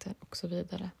ursäkter och så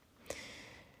vidare.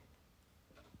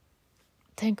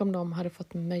 Tänk om de hade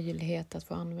fått möjlighet att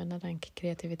få använda den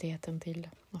kreativiteten till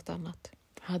något annat.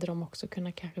 Hade de också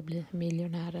kunnat kanske bli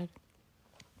miljonärer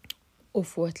och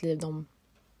få ett liv de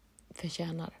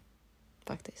förtjänar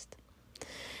faktiskt.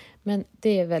 Men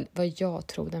det är väl vad jag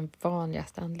tror den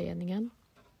vanligaste anledningen.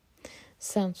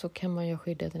 Sen så kan man ju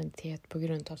skydda identitet på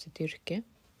grund av sitt yrke.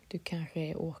 Du kanske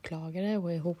är åklagare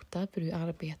och är hotad för du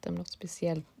arbetar med något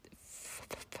speciellt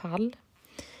fall.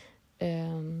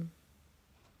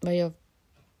 Vad jag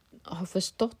har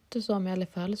förstått det som i alla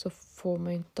fall så får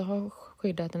man ju inte ha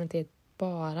skyddat identitet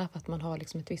bara för att man har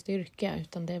liksom ett visst yrke.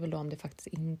 Utan det är väl då om det faktiskt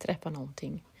inträffar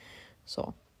någonting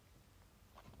så.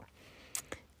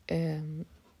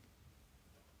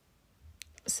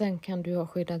 Sen kan du ha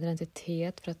skyddad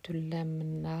identitet för att du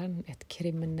lämnar ett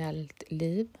kriminellt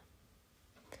liv.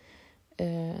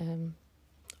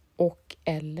 Och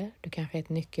eller du kanske är ett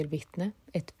nyckelvittne,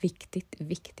 ett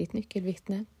viktigt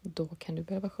nyckelvittne. Då kan du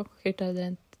behöva skyddad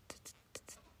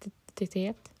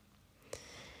identitet.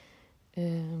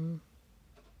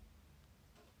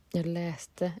 Jag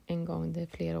läste en gång, det är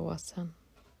flera år sedan,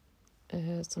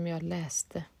 som jag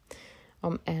läste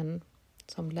om en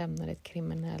som lämnade ett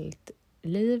kriminellt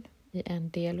liv i en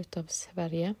del utav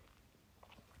Sverige.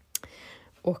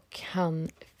 Och han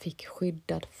fick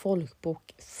skyddad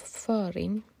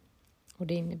folkbokföring. Och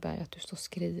det innebär att du står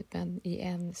skriven i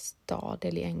en stad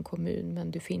eller i en kommun,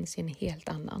 men du finns i en helt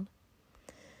annan.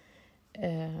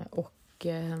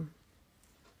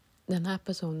 Den här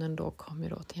personen då kommer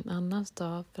då till en annan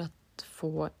stad för att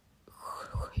få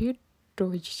skydd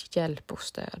och hjälp och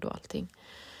stöd och allting.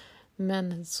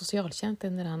 Men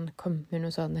socialtjänsten i den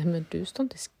kommunen sa, nej men du står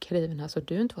inte skriven här, så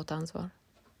du har inte fått ansvar.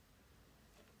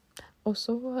 Och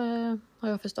så har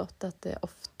jag förstått att det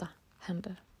ofta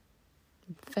händer.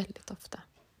 Väldigt ofta.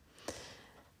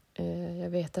 Jag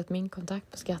vet att min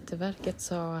kontakt på Skatteverket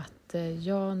sa att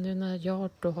nu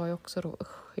när då har jag också då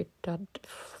skyddad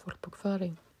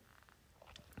folkbokföring.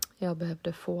 Jag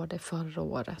behövde få det förra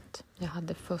året. Jag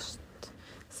hade först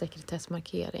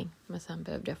sekretessmarkering, men sen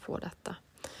behövde jag få detta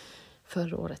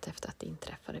förra året efter att det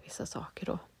inträffade vissa saker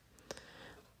då.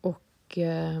 Och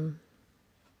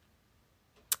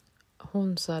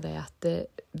hon sa det att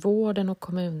vården och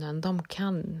kommunen, de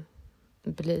kan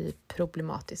bli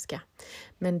problematiska.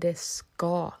 Men det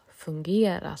ska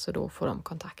fungera, så då får de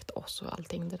kontakta oss och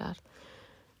allting det där.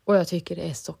 Och jag tycker det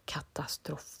är så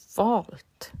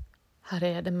katastrofalt. Här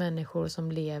är det människor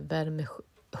som lever med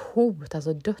hot,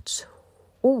 alltså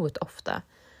dödshot ofta.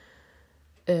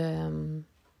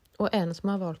 Och en som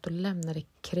har valt att lämna det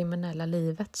kriminella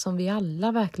livet, som vi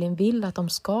alla verkligen vill att de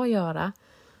ska göra.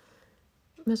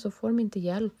 Men så får de inte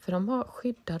hjälp, för de har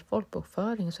skyddad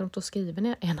folkbokföring, så de står skriven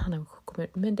i en annan kommun.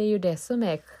 Men det är ju det som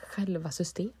är själva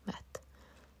systemet.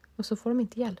 Och så får de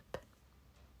inte hjälp.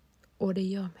 Och det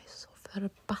gör mig så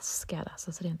förbaskad,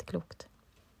 alltså, så det är inte klokt.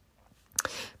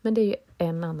 Men det är ju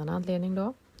en annan anledning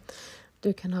då.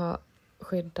 Du kan ha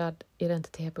skyddad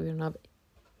identitet på grund av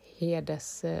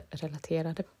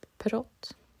hedersrelaterade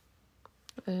brott.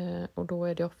 Och då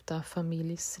är det ofta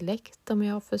familj-släkt, om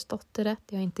jag har förstått det rätt.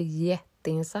 Jag är inte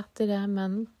jätteinsatt i det,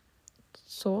 men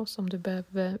så som du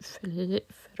behöver fly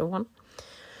ifrån.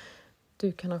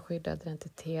 Du kan ha skyddad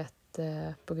identitet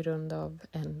på grund av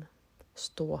en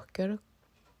stalker.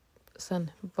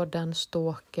 Sen vad den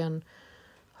stalkern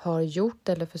har gjort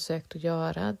eller försökt att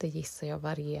göra, det gissar jag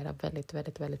varierar väldigt,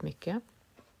 väldigt, väldigt mycket.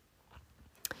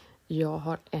 Jag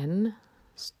har en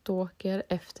stalker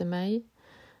efter mig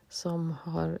som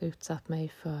har utsatt mig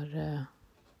för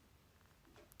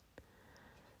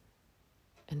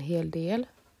en hel del.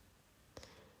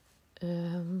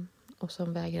 Och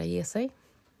som vägrar ge sig.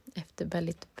 Efter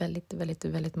väldigt, väldigt, väldigt,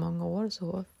 väldigt många år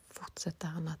så fortsätter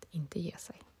han att inte ge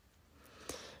sig.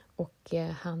 Och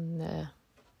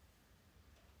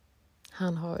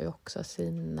han har ju också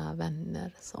sina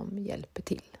vänner som hjälper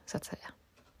till, så att säga.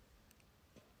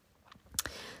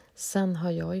 Sen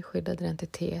har jag ju skyddad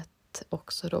identitet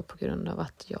också då på grund av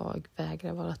att jag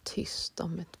vägrar vara tyst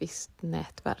om ett visst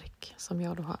nätverk som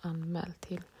jag då har anmält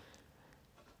till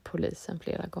polisen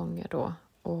flera gånger då.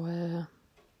 Och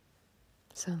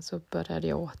sen så började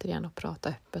jag återigen att prata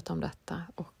öppet om detta,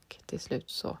 och till slut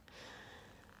så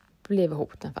blev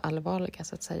hoten för allvarliga,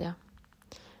 så att säga.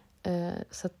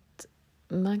 Så att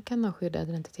man kan ha skyddad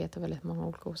identitet av väldigt många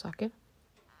olika orsaker.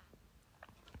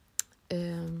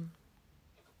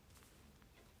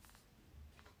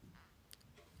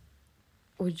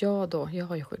 Och jag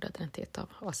har ju skyddad identitet av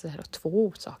två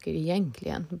orsaker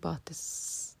egentligen. Bara att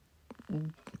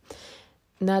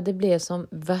när det blev som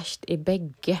värst i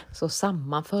bägge så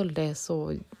sammanföll det,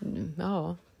 så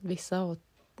vissa har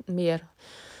mer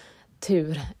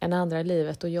tur än andra i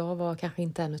livet, och jag var kanske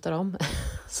inte en utav dem.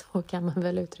 Så kan man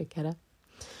väl uttrycka det.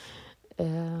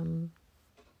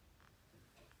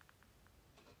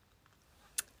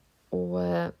 Och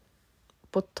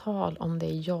på tal om det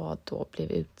jag då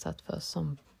blev utsatt för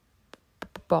som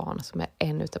barn, som är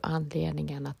en utav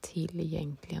anledningarna till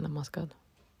egentligen, när man ska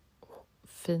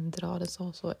findra det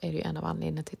så är det ju en av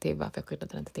anledningarna till varför jag skyddar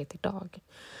identitet idag.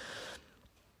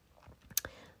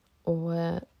 Och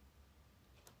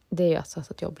det är ju alltså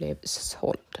att jag blev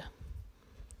såld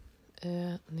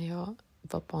när jag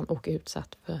var barn och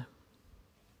utsatt för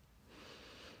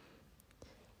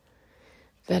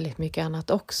väldigt mycket annat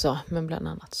också, men bland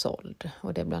annat såld.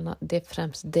 Och det är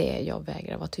främst det jag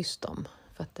vägrar vara tyst om,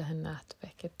 för att det här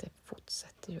nätverket det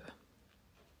fortsätter ju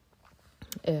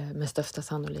med största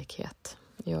sannolikhet.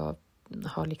 Jag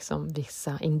har liksom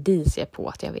vissa indicier på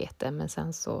att jag vet det, men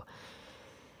sen så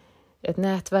ett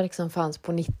nätverk som fanns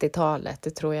på 90-talet,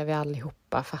 det tror jag vi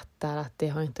allihopa fattar att det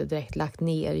har inte direkt lagt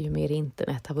ner ju mer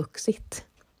internet har vuxit.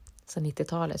 Sen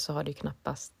 90-talet så har det ju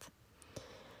knappast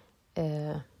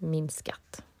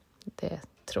minskat. Det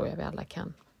tror jag vi alla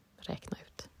kan räkna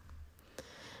ut.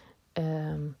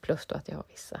 Plus då att jag har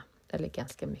vissa, eller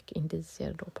ganska mycket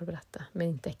indicier då på detta, men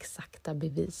inte exakta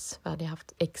bevis. Hade jag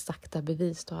haft exakta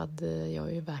bevis då hade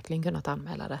jag ju verkligen kunnat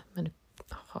anmäla det, men nu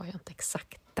har jag inte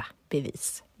exakta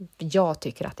bevis. Jag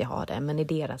tycker att jag har det, men i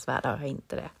deras värld har jag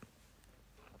inte det.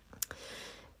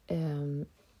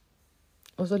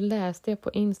 Och så läste jag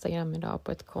på Instagram idag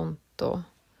på ett konto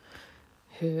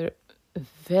hur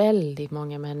väldigt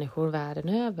många människor världen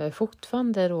över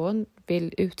fortfarande då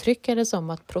vill uttrycka det som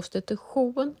att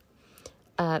prostitution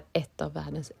är ett av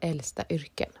världens äldsta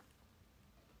yrken.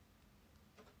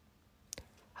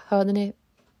 Hörde ni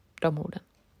de orden?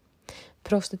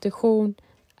 Prostitution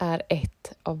är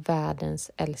ett av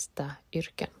världens äldsta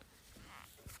yrken.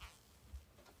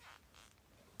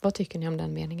 Vad tycker ni om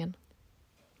den meningen?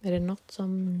 Är det något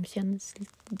som känns,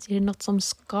 är det något som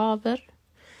skaver?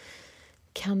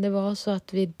 Kan det vara så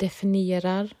att vi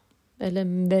definierar,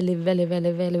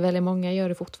 eller väldigt många gör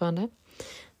det fortfarande,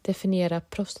 definierar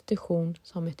prostitution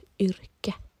som ett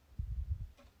yrke?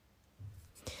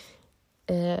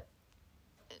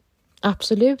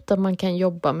 Absolut att man kan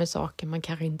jobba med saker man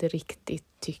kanske inte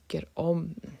riktigt tycker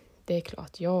om. Det är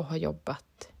klart, jag har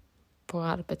jobbat på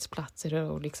arbetsplatser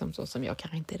och liksom så som jag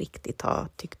kanske inte riktigt har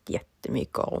tyckt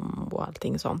jättemycket om och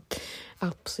allting sånt.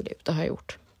 Absolut, det har jag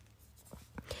gjort.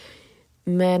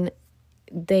 Men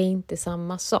det är inte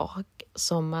samma sak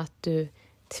som att du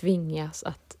tvingas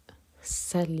att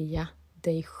sälja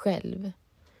dig själv.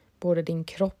 Både din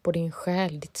kropp och din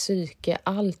själ, ditt psyke,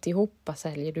 alltihopa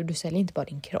säljer du. Du säljer inte bara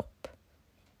din kropp.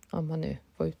 Om man nu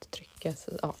får uttrycka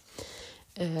sig. Ja.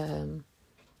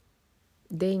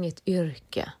 Det är inget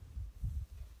yrke.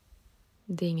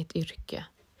 Det är inget yrke.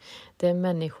 Det är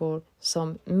människor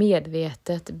som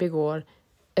medvetet begår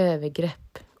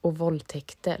övergrepp och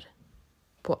våldtäkter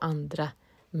på andra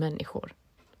människor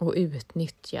och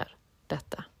utnyttjar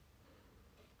detta.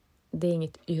 Det är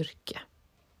inget yrke.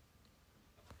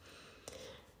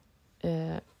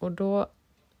 Och då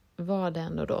var det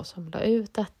ändå då som la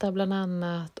ut detta bland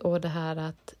annat, och det här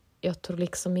att jag tror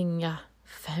liksom inga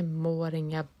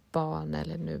 5-åriga barn,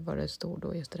 eller nu var det stod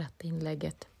då just rätt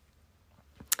inlägget,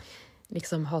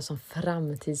 liksom har som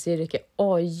framtidsyrke,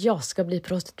 jag ska bli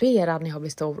prostituerad när jag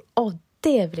blir stor,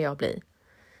 det vill jag bli.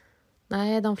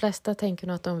 Nej, de flesta tänker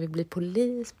nog att de vill bli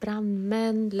polis,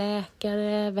 brandmän,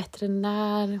 läkare,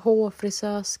 veterinär,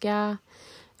 hårfrisörska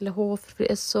eller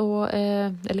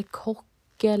eller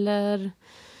kock eller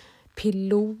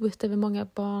pilot. Det är väl många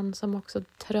barn som också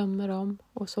drömmer om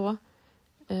och så.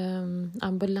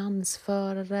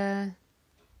 Ambulansförare,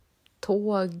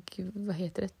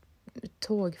 tågförare,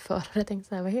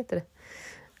 tänkte jag, vad heter det?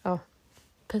 Ja,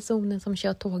 personen som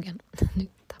kör tågen. Nu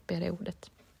tappar jag det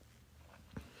ordet.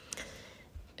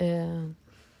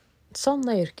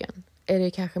 Sådana yrken är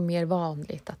det kanske mer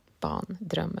vanligt att barn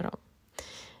drömmer om.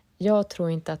 Jag tror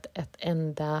inte att ett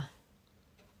enda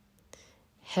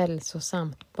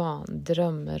hälsosamt barn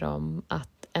drömmer om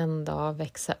att en dag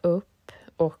växa upp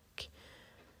och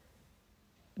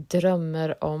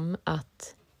drömmer om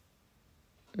att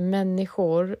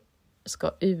människor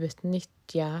ska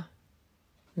utnyttja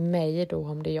mig då,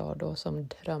 om det är jag då som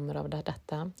drömmer av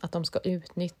detta, att de ska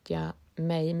utnyttja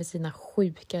mig med sina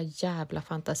sjuka jävla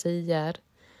fantasier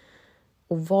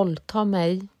och våldta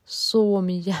mig så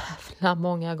jävla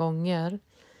många gånger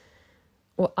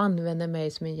och använder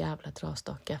mig som en jävla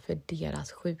trasdocka för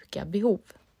deras sjuka behov.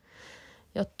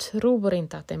 Jag tror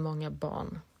inte att det är många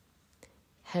barn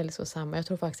hälsosamma. Jag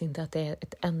tror faktiskt inte att det är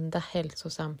ett enda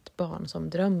hälsosamt barn som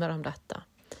drömmer om detta.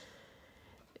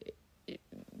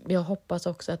 Jag hoppas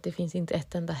också att det finns inte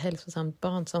ett enda hälsosamt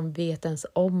barn som vet ens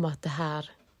om att det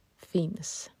här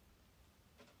finns.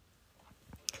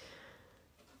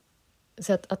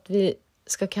 Så att vi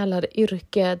ska kalla det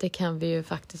yrke, det kan vi ju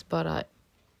faktiskt bara,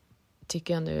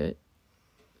 tycker jag nu.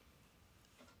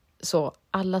 Så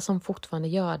alla som fortfarande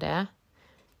gör det,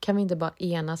 kan vi inte bara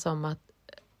enas om att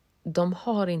de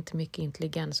har inte mycket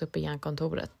intelligens uppe i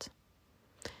hjärnkontoret.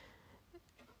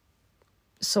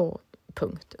 Så,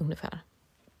 punkt, ungefär.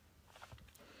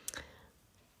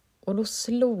 Och då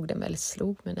slog mig,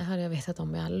 det här har jag vetat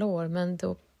om i alla år, men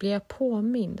då blev jag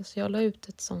påmind. Så jag la ut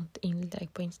ett sånt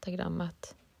inlägg på Instagram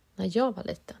att när jag var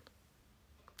liten,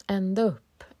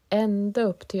 ända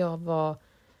upp till jag var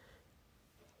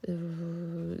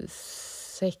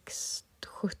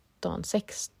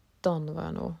 16 var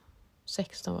jag nog.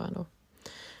 16 var jag nog.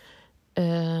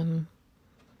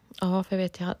 Ja, för jag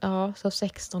vet, så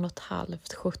 16 och ett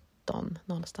halvt, 17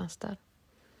 någonstans där.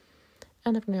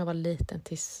 Ända från när jag var liten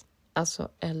tills, alltså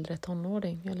äldre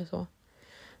tonåring eller så.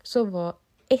 Så var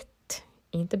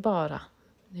inte bara,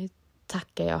 det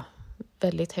tackar jag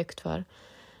väldigt högt för,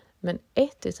 men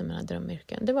ett av mina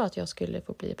drömyrken, det var att jag skulle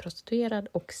få bli prostituerad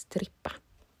och strippa.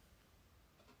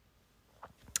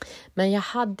 Men jag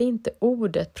hade inte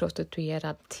ordet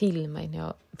prostituerad till mig när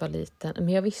jag var liten. Men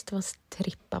jag visste vad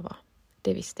strippa var.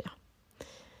 Det visste jag.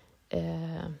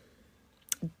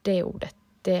 Det ordet,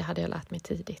 det hade jag lärt mig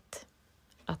tidigt.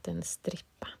 Att en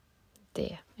strippa,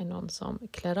 det är någon som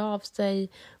klär av sig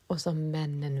och som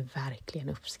männen verkligen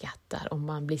uppskattar. Om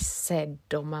man blir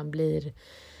sedd, om man blir...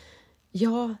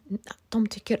 Ja, de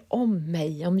tycker om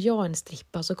mig. Om jag är en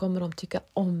strippa så kommer de tycka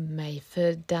om mig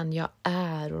för den jag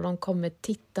är. Och de kommer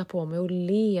titta på mig och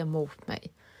le mot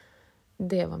mig.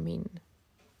 Det var min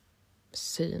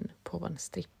syn på vad en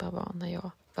strippa var när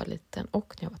jag var liten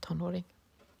och när jag var tonåring.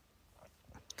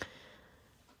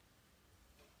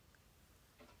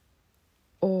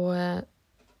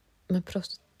 Men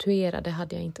prostituerade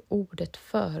hade jag inte ordet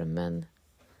för, men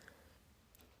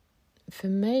för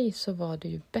mig så var det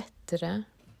ju bättre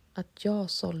att jag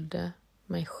sålde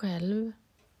mig själv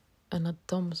än att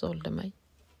de sålde mig.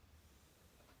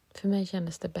 För mig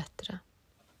kändes det bättre.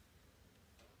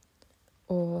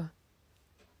 Och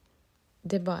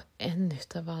det var en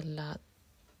utav alla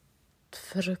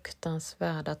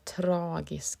fruktansvärda,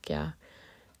 tragiska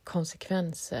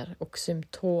konsekvenser och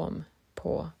symptom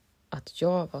på att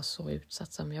jag var så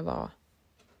utsatt som jag var.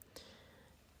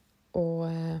 Och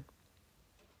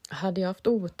hade jag haft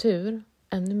otur,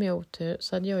 ännu mer otur,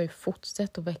 så hade jag ju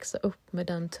fortsatt att växa upp med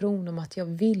den tron om att jag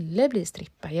ville bli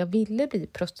strippa. Jag ville bli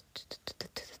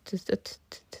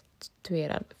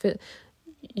prostituerad. För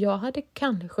jag hade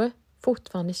kanske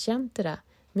fortfarande känt det där.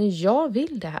 Men jag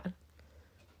vill det här.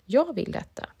 Jag vill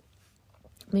detta.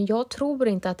 Men jag tror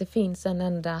inte att det finns en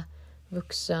enda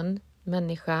vuxen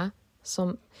människa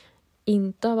som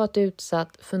inte har varit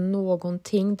utsatt för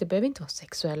någonting. Det behöver inte vara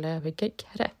sexuella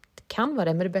övergrepp. Det kan vara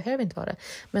det, men det behöver inte vara det.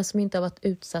 Men som inte har varit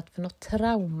utsatt för något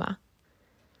trauma.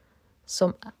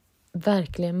 Som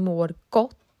verkligen mår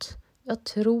gott. Jag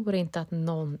tror inte att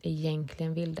någon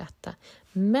egentligen vill detta.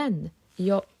 Men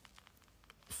jag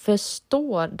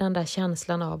förstår den där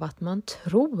känslan av att man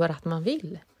tror att man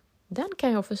vill. Den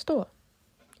kan jag förstå.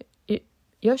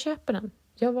 Jag köper den.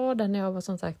 Jag var där när jag var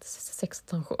som sagt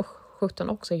 16-17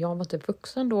 också. Jag var inte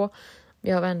vuxen då.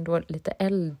 Jag var ändå lite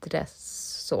äldre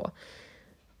så.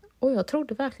 Och jag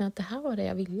trodde verkligen att det här var det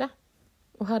jag ville.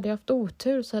 Och hade jag haft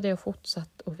otur så hade jag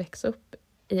fortsatt att växa upp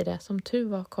i det. Som tur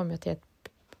var kom jag till ett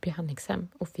behandlingshem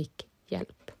och fick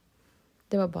hjälp.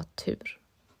 Det var bara tur.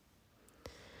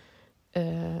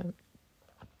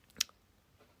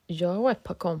 Jag och ett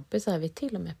par kompisar, vi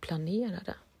till och med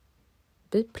planerade.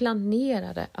 Vi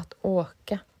planerade att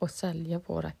åka och sälja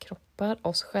våra kroppar,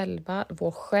 oss själva,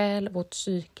 vår själ, vårt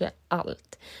psyke,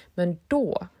 allt. Men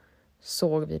då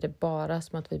såg vi det bara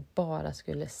som att vi bara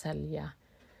skulle sälja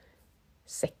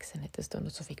sex en liten stund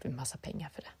och så fick vi en massa pengar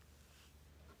för det.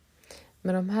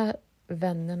 Men de här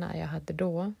vännerna jag hade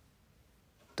då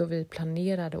vi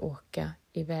planerade att åka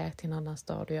iväg till en annan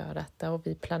stad och göra detta. Och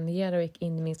vi planerade och gick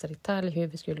in i minsta detalj hur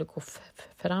vi skulle gå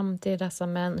fram till dessa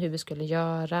män, hur vi skulle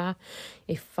göra.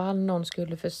 Ifall någon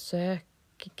skulle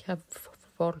försöka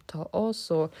våldta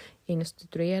oss, och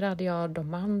instruerade jag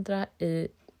de andra i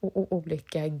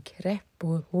olika grepp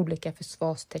och olika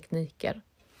försvarstekniker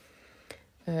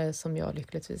som jag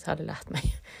lyckligtvis hade lärt mig.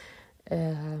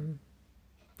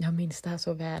 Jag minns det här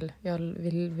så väl.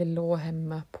 Vi låg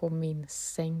hemma på min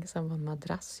säng som var en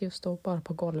madrass just då, bara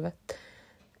på golvet.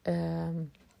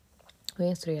 Och jag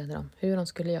instruerade dem hur de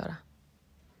skulle göra.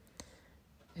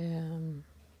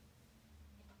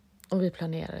 Och vi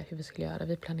planerade hur vi skulle göra.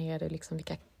 Vi planerade liksom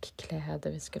vilka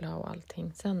kläder vi skulle ha och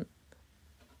allting. Sen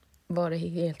var det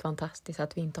helt fantastiskt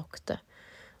att vi inte åkte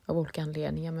av olika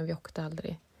anledningar, men vi åkte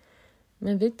aldrig.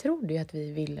 Men vi trodde ju att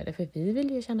vi ville det, för vi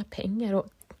ville ju tjäna pengar och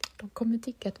de kommer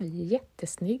tycka att vi är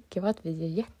jättesnygga och att vi är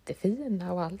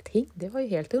jättefina och allting. Det var ju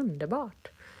helt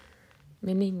underbart.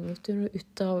 Men inget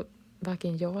utav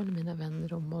varken jag eller mina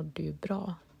vänner mådde ju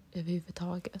bra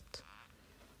överhuvudtaget.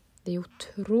 Det är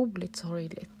otroligt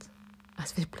sorgligt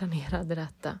att vi planerade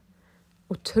detta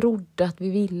och trodde att vi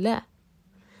ville.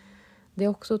 Det är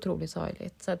också otroligt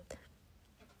sorgligt. Så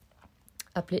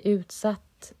att bli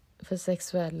utsatt för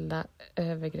sexuella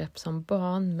övergrepp som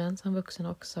barn, men som vuxen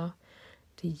också,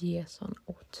 det ger sån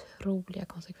otroliga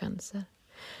konsekvenser.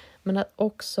 Men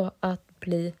också att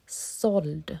bli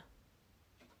såld.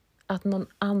 Att någon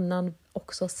annan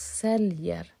också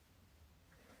säljer.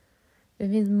 Det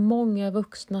finns många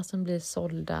vuxna som blir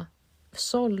sålda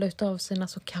utav sina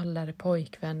så kallade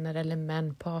pojkvänner eller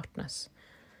män, partners.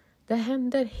 Det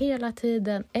händer hela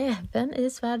tiden, även i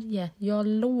Sverige. Jag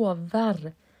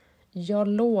lovar,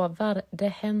 det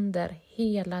händer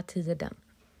hela tiden.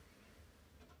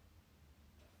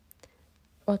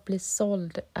 Och att bli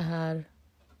såld är...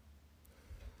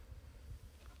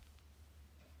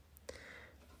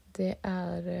 Det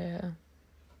är...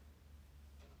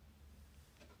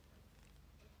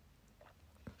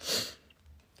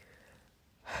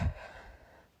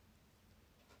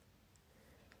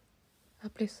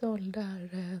 Att bli såld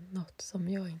är något som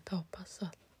jag inte hoppas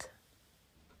att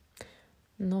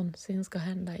någonsin ska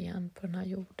hända igen på den här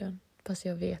jorden. Fast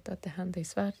jag vet att det händer i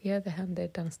Sverige, det händer i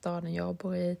den staden jag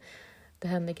bor i. Det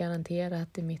händer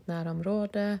garanterat i mitt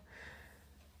närområde.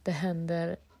 Det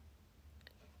händer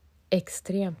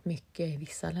extremt mycket i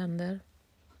vissa länder.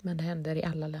 Men det händer i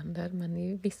alla länder. Men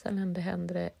i vissa länder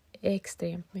händer det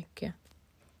extremt mycket.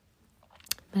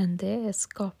 Men det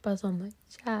skapar sådana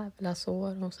jävla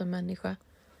sår hos en människa.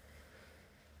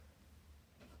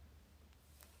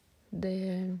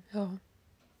 Ja.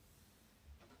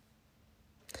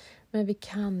 Men vi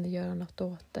kan göra något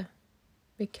åt det.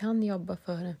 Vi kan jobba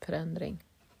för en förändring.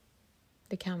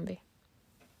 Det kan vi.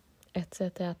 Ett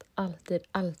sätt är att alltid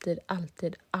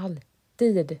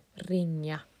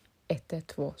ringa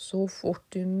 112 så fort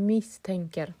du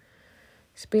misstänker.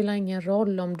 Spelar ingen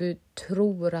roll om du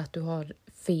tror att du har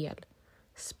fel.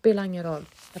 Spelar ingen roll.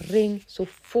 Ring så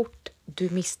fort du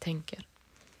misstänker.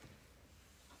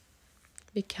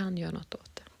 Vi kan göra något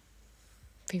åt det.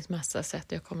 Det finns massa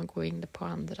sätt. Jag kommer gå in på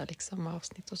andra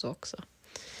avsnitt och så också.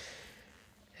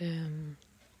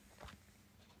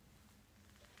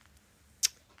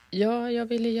 Ja, jag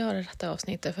ville göra detta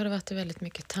avsnittet för det har varit väldigt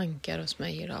mycket tankar hos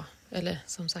mig idag. Eller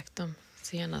som sagt de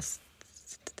senaste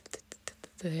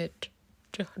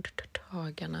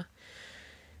dagarna.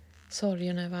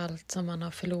 Sorgen över allt som man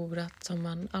har förlorat, som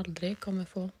man aldrig kommer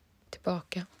få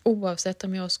tillbaka. Oavsett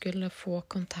om jag skulle få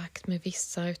kontakt med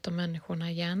vissa utav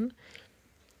människorna igen,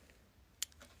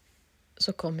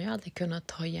 så kommer jag aldrig kunna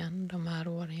ta igen de här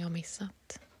åren jag har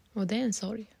missat. Och det är en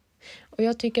sorg. Och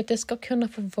jag tycker att det ska kunna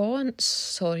få vara en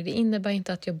sorg. Det innebär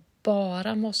inte att jag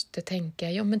bara måste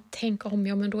tänka, ja men tänk om,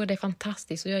 ja men då är det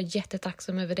fantastiskt. Och jag är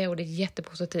jättetacksam över det och det är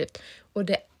jättepositivt. Och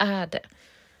det är det.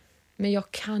 Men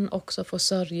jag kan också få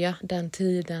sörja den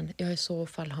tiden jag i så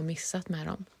fall har missat med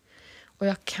dem. Och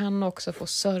jag kan också få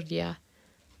sörja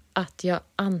att jag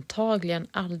antagligen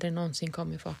aldrig någonsin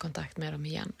kommer få kontakt med dem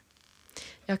igen.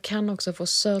 Jag kan också få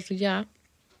sörja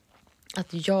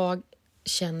att jag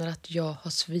känner att jag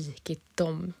har svikit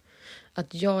dem.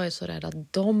 Att jag är så rädd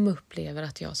att de upplever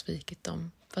att jag har svikit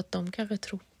dem. För att de kanske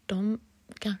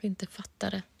inte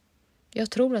fattar det.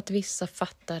 Jag tror att vissa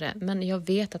fattar det, men jag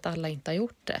vet att alla inte har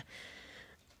gjort det.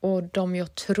 Och de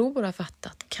jag tror har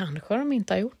fattat kanske de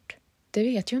inte har gjort. Det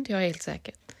vet ju inte jag helt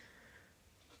säkert.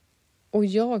 Och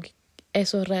jag är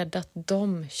så rädd att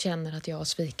de känner att jag har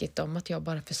svikit dem. Att jag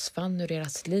bara försvann ur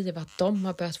deras liv. Att de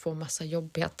har börjat få massa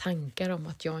jobbiga tankar om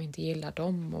att jag inte gillar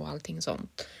dem och allting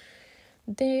sånt.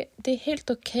 Det är helt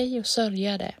okej att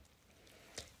sörja det.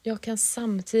 Jag kan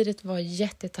samtidigt vara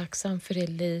jättetacksam för det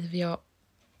liv jag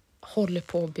håller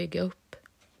på att bygga upp.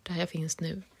 Där jag finns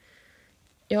nu.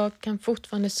 Jag kan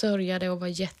fortfarande sörja det och vara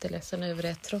jätteledsen över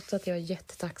det. Trots att jag är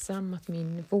jättetacksam att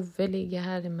min vovve ligger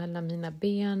här mellan mina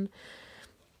ben.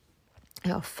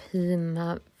 Jag har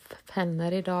fina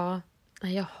vänner idag.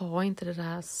 Nej, jag har inte det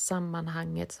där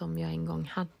sammanhanget som jag en gång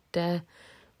hade.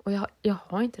 Och jag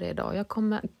har inte det idag. Jag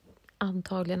kommer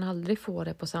antagligen aldrig få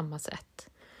det på samma sätt.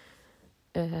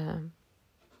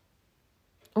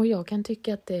 Och jag kan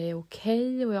tycka att det är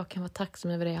okej. Och jag kan vara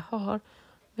tacksam över det jag har.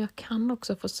 Men jag kan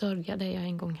också få sörja det jag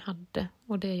en gång hade.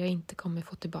 Och det jag inte kommer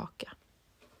få tillbaka.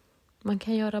 Man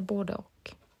kan göra både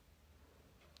och.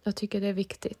 Jag tycker det är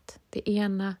viktigt. Det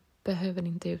ena behöver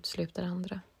inte utesluta det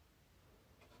andra.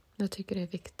 Jag tycker det är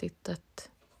viktigt att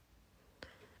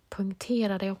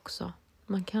poängtera det också.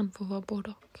 Man kan få vara både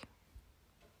och.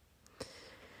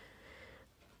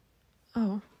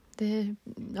 Ja,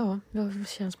 det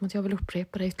känns som att jag vill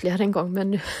upprepa det ytterligare en gång.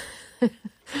 Men nu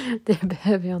det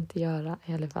behöver jag inte göra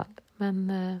i alla fall.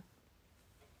 Men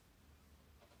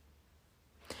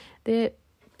det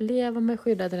leva med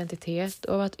skyddad identitet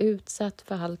och varit utsatt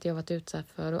för allt jag varit utsatt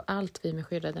för och allt vi med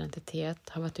skyddad identitet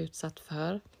har varit utsatt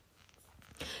för.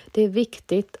 Det är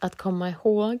viktigt att komma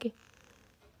ihåg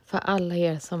för alla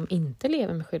er som inte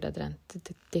lever med skyddad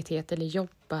identitet eller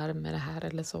jobbar med det här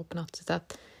eller så på något sätt,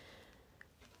 att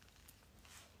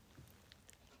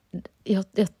jag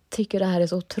tycker det här är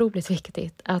så otroligt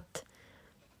viktigt, att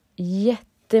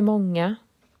jättemånga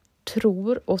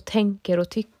tror och tänker och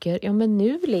tycker, ja men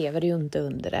nu lever du ju inte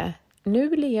under det.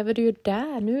 Nu lever du ju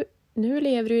där, nu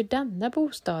lever du i denna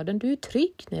bostaden, du är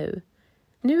trygg nu.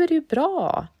 Nu är det ju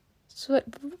bra. Så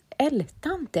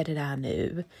älta inte det där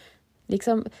nu.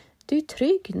 Liksom, du är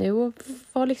trygg nu och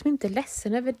var liksom inte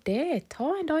ledsen över det.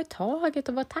 Ta en dag i taget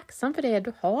och var tacksam för det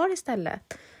du har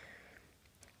istället.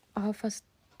 Ja, fast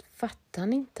fattar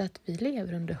ni inte att vi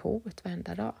lever under hot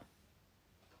varenda dag?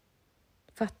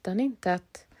 Fattar ni inte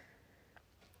att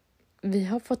vi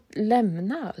har fått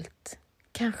lämna allt?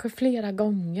 Kanske flera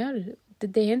gånger.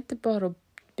 Det är inte bara att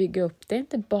bygga upp. Det är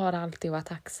inte bara alltid att vara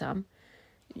tacksam.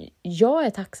 Jag är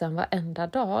tacksam varenda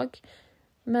dag.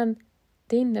 Men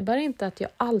det innebär inte att jag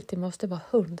alltid måste vara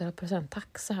 100%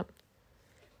 tacksam.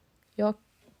 Jag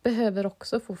behöver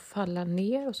också få falla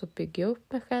ner och så bygga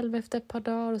upp mig själv efter ett par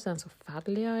dagar. Och sen så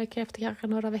faller jag efter kanske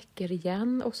några veckor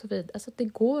igen och så vidare. Alltså det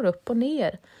går upp och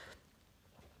ner.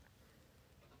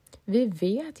 Vi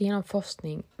vet genom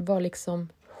forskning vad liksom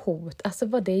hot, alltså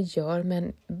vad det gör,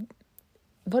 men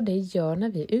vad det gör när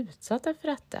vi är utsatta för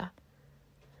detta.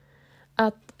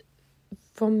 Att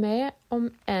få med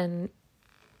om en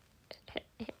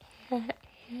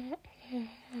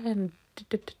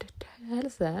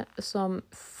händelse som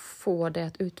får det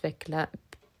att utveckla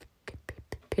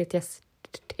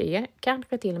PTSD,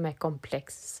 kanske till och med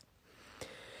komplex.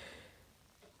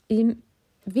 I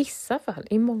vissa fall,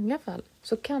 i många fall,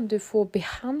 så kan du få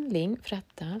behandling för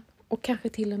detta och kanske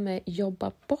till och med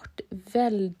jobba bort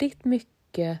väldigt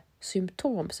mycket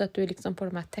symptom så att du liksom på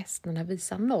de här testerna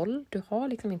visar 0. Du har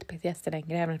liksom inte PTSD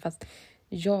längre, även fast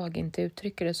jag inte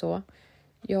uttrycker det så.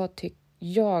 Jag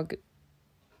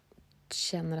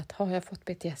känner att har jag fått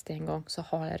PTSD en gång så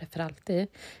har jag det för alltid.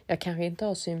 Jag kanske inte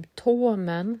har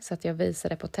symptomen så att jag visar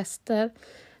det på tester.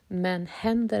 Men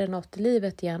händer det något i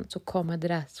livet igen så kommer det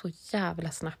där så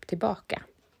jävla snabbt tillbaka.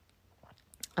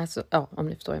 Alltså, ja, om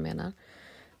ni förstår vad jag menar.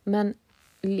 Men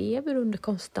lever under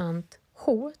konstant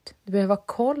hot. Du behöver ha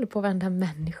koll på varenda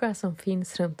människa som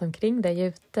finns runt omkring dig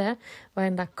ute.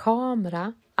 Varenda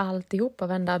kamera, alltihop,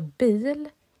 varenda bil,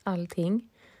 allting.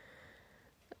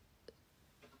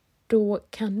 Då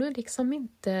kan du liksom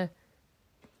inte...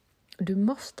 Du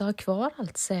måste ha kvar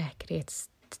allt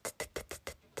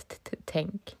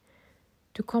säkerhetstänk.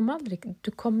 Du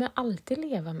kommer alltid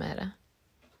leva med det.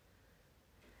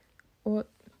 Och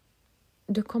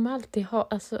du kommer alltid ha...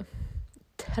 Alltså,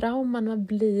 traumorna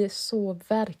blir så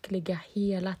verkliga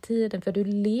hela tiden. För du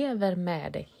lever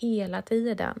med det hela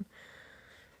tiden.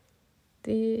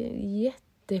 Det är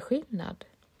jätteskillnad.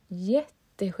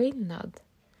 Jätteskillnad.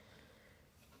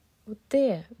 Och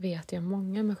det vet jag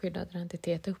många med skyddad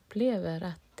identitet upplever.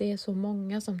 Att det är så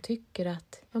många som tycker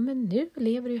att ja men nu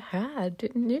lever du här.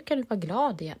 Nu kan du vara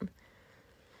glad igen.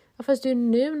 Ja, fast det är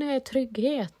nu när jag är i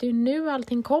trygghet. Det är nu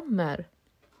allting kommer.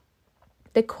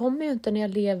 Det kommer ju inte när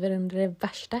jag lever under det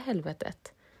värsta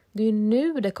helvetet. Det är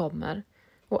nu det kommer.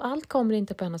 Och allt kommer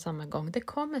inte på en och samma gång. Det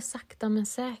kommer sakta men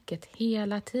säkert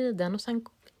hela tiden. Och sen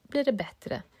blir det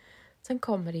bättre. Sen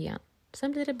kommer det igen.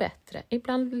 Sen blir det bättre.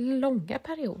 Ibland långa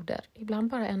perioder. Ibland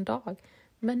bara en dag.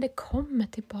 Men det kommer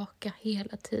tillbaka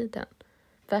hela tiden.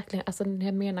 Verkligen, alltså när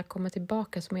jag menar kommer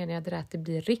tillbaka så menar jag det att det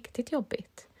blir riktigt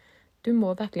jobbigt. Du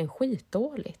mår verkligen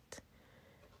skitdåligt.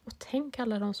 Och tänk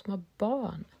alla de som har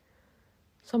barn.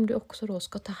 Som du också då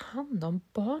ska ta hand om.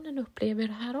 Barnen upplever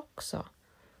det här också.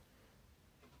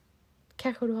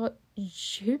 Kanske du har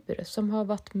djur som har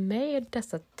varit med i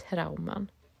dessa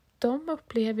trauman. De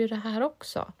upplever det här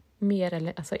också. Mer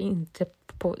eller alltså inte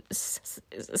på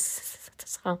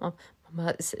samma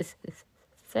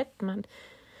sätt. Men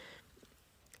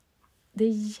det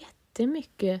är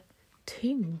jättemycket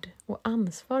tyngd och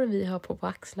ansvar vi har på att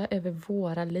axla över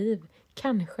våra liv.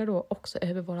 Kanske då också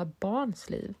över våra barns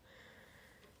liv.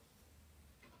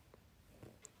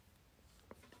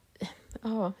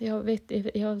 Ja,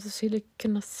 jag skulle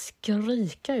kunna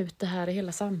skrika ut det här i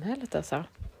hela samhället alltså.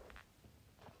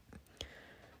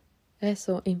 Jag är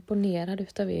så imponerad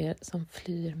utav er som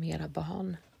flyr med era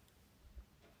barn.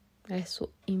 Jag är så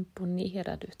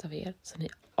imponerad utav er så ni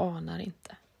anar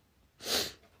inte.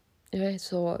 Jag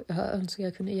önskar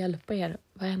jag kunde hjälpa er,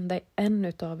 varenda en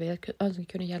utav er. Jag önskar jag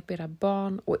kunde hjälpa era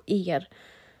barn och er.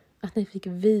 Att ni fick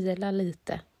vila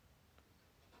lite.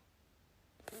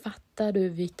 Fattar du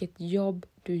vilket jobb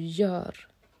du gör?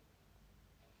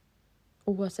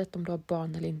 Oavsett om du har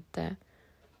barn eller inte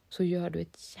så gör du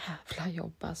ett jävla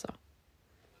jobb alltså.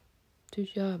 Du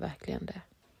gör verkligen det.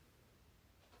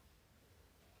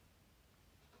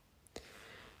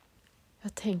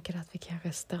 Jag tänker att vi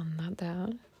kanske stannar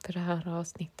där för det här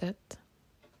avsnittet.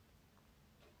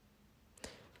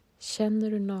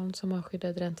 Känner du någon som har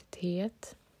skyddad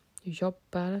identitet? Du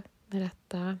jobbar med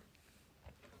detta?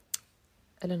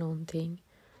 Eller någonting?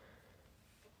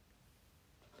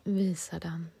 Visa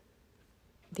den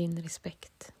din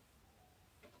respekt.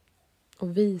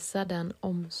 Och visa den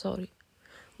omsorg.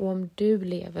 Och om du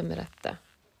lever med detta,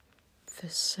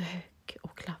 försök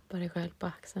att klappa dig själv på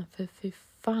axeln. För fy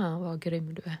fan vad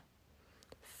grym du är.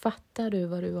 Fattar du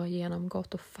vad du har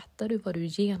genomgått och fattar du vad du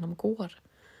genomgår?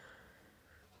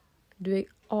 Du är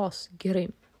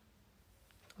asgrym.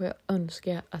 Och jag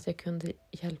önskar att jag kunde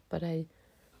hjälpa dig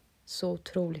så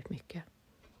otroligt mycket.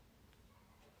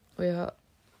 Och jag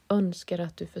önskar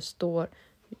att du förstår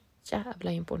hur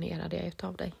jävla imponerad jag är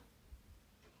utav dig.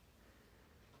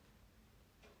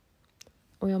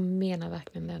 Och jag menar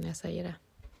verkligen det när jag säger det.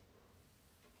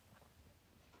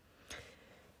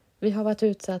 Vi har varit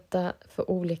utsatta för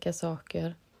olika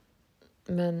saker.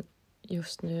 Men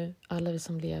just nu, alla vi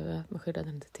som lever med skyddad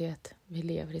identitet, vi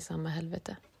lever i samma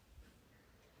helvete.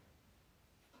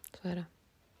 Så är det.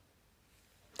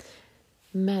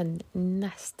 Men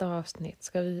nästa avsnitt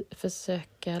ska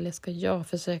jag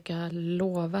försöka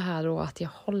lova här då att jag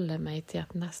håller mig till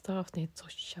att nästa avsnitt så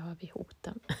kör vi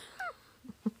hoten.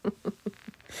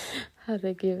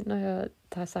 Herregud, nu har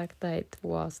jag sagt det här i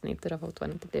 2 avsnitt och det har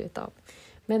fortfarande inte blivit av.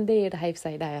 Men det är det här i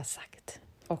sig, det har jag sagt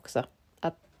också.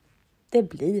 Att det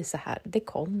blir så här, det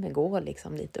kommer gå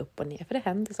liksom lite upp och ner. För det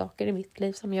händer saker i mitt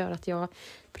liv som gör att jag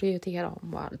prioriterar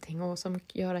om och allting. Och som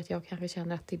gör att jag kanske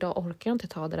känner att idag orkar jag inte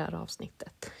ta det där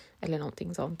avsnittet. Eller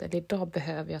någonting sånt. Eller idag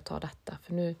behöver jag ta detta.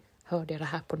 För nu hörde jag det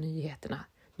här på nyheterna.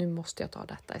 Nu måste jag ta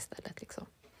detta istället liksom.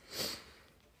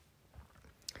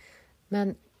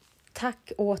 Men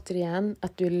tack återigen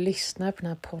att du lyssnar på den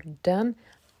här podden.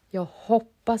 Jag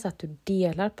hoppas att du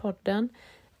delar podden.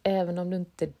 Även om du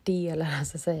inte delar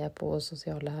så att säga på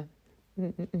sociala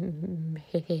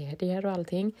medier och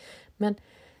allting. Men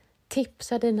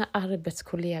tipsa dina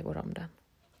arbetskollegor om den.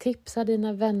 Tipsa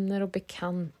dina vänner och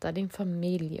bekanta, din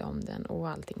familj om den och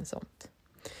allting sånt.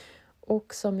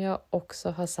 Och som jag också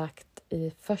har sagt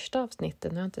i första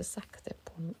avsnittet, när jag inte sagt det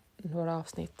på några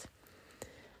avsnitt.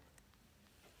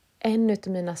 En av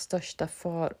mina största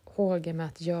farhågor med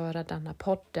att göra denna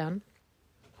podden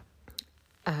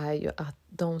är ju att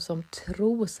de som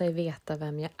tror sig veta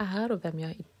vem jag är och vem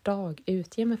jag idag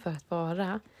utger mig för att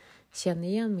vara känner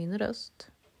igen min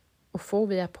röst och får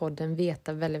via podden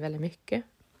veta väldigt, väldigt mycket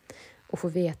och får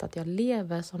veta att jag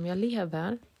lever som jag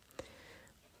lever.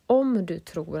 Om du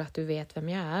tror att du vet vem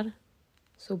jag är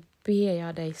så ber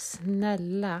jag dig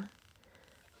snälla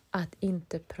att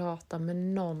inte prata med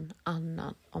någon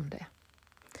annan om det.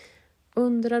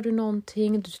 Undrar du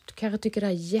någonting, du kanske tycker det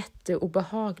här är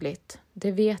jätteobehagligt.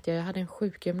 Det vet jag. Jag hade en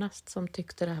sjukgymnast som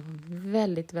tyckte det här var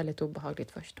väldigt, väldigt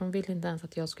obehagligt först. Hon ville inte ens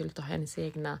att jag skulle ta hennes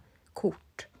egna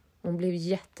kort. Hon blev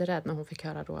jätterädd när hon fick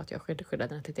höra då att jag skyddade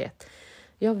identitet.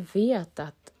 Jag vet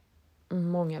att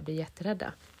många blir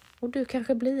jätterädda. Och du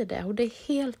kanske blir det. Och det är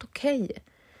helt okej.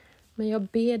 Men jag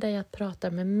ber dig att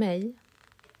prata med mig.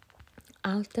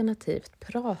 Alternativt,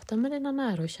 prata med dina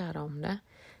nära och kära om det.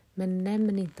 Men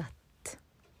nämn inte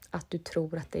att du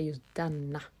tror att det är just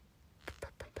denna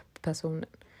personen.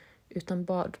 Utan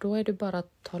då är det bara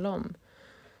att tala om.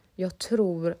 Jag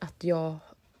tror att jag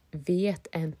vet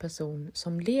en person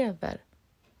som lever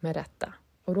med detta.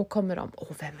 Och då kommer de,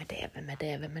 vem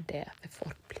är det? För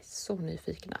folk blir så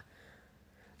nyfikna.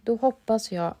 Då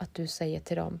hoppas jag att du säger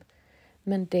till dem,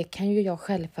 men det kan ju jag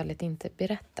självfallet inte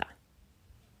berätta.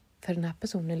 För den här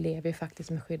personen lever ju faktiskt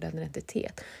med skyddad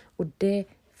identitet. Och det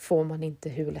får man inte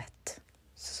hur lätt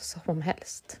som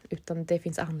helst. Utan det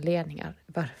finns anledningar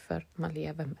varför man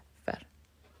lever för.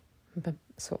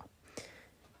 Så.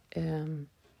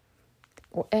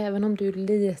 Och även om du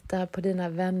litar på dina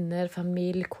vänner,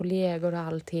 familj, kollegor och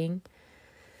allting.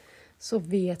 Så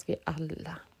vet vi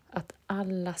alla att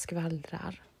alla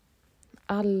skvallrar.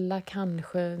 Alla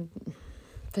kanske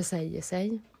försäger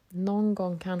sig. Någon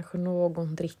gång kanske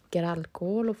någon dricker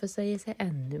alkohol och försäger sig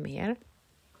ännu mer.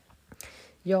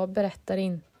 Jag berättar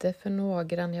inte för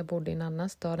några när jag bodde i en annan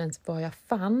stad ens var jag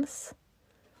fanns.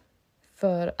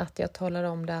 För att jag talar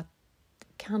om det att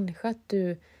kanske att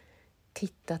du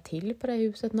tittar till på det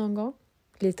huset någon gång.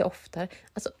 Lite oftare.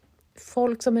 Alltså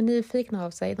folk som är nyfikna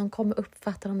av sig, de kommer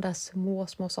uppfatta de där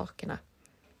små sakerna.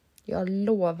 Jag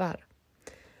lovar.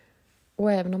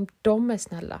 Och även om de är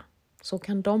snälla så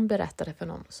kan de berätta det för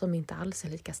någon som inte alls är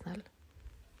lika snäll.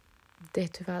 Det är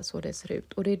tyvärr så det ser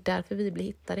ut. Och det är därför vi blir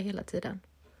hittade hela tiden.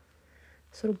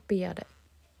 Så då ber jag dig.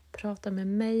 Prata med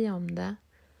mig om det.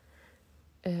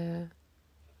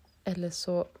 Eller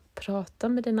så prata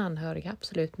med din anhöriga,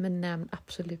 absolut. Men nämn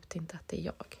absolut inte att det är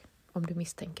jag. Om du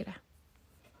misstänker det.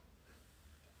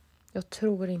 Jag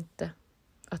tror inte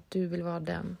att du vill vara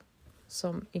den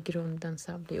som i grunden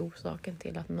sen blir orsaken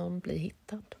till att någon blir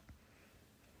hittad.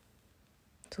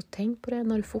 Så tänk på det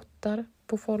när du fotar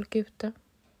på folk ute.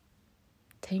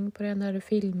 Tänk på det när du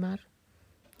filmar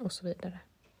och så vidare.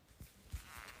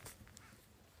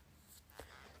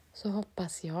 Så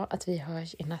hoppas jag att vi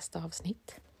hörs i nästa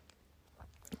avsnitt.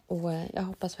 Och jag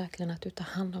hoppas verkligen att du tar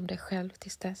hand om dig själv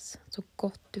tills dess så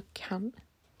gott du kan.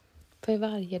 För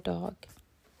varje dag,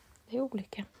 det är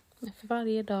olika, men för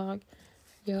varje dag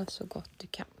gör så gott du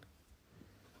kan.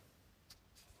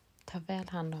 Ta väl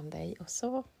hand om dig och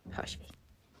så hörs vi.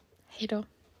 Hej då!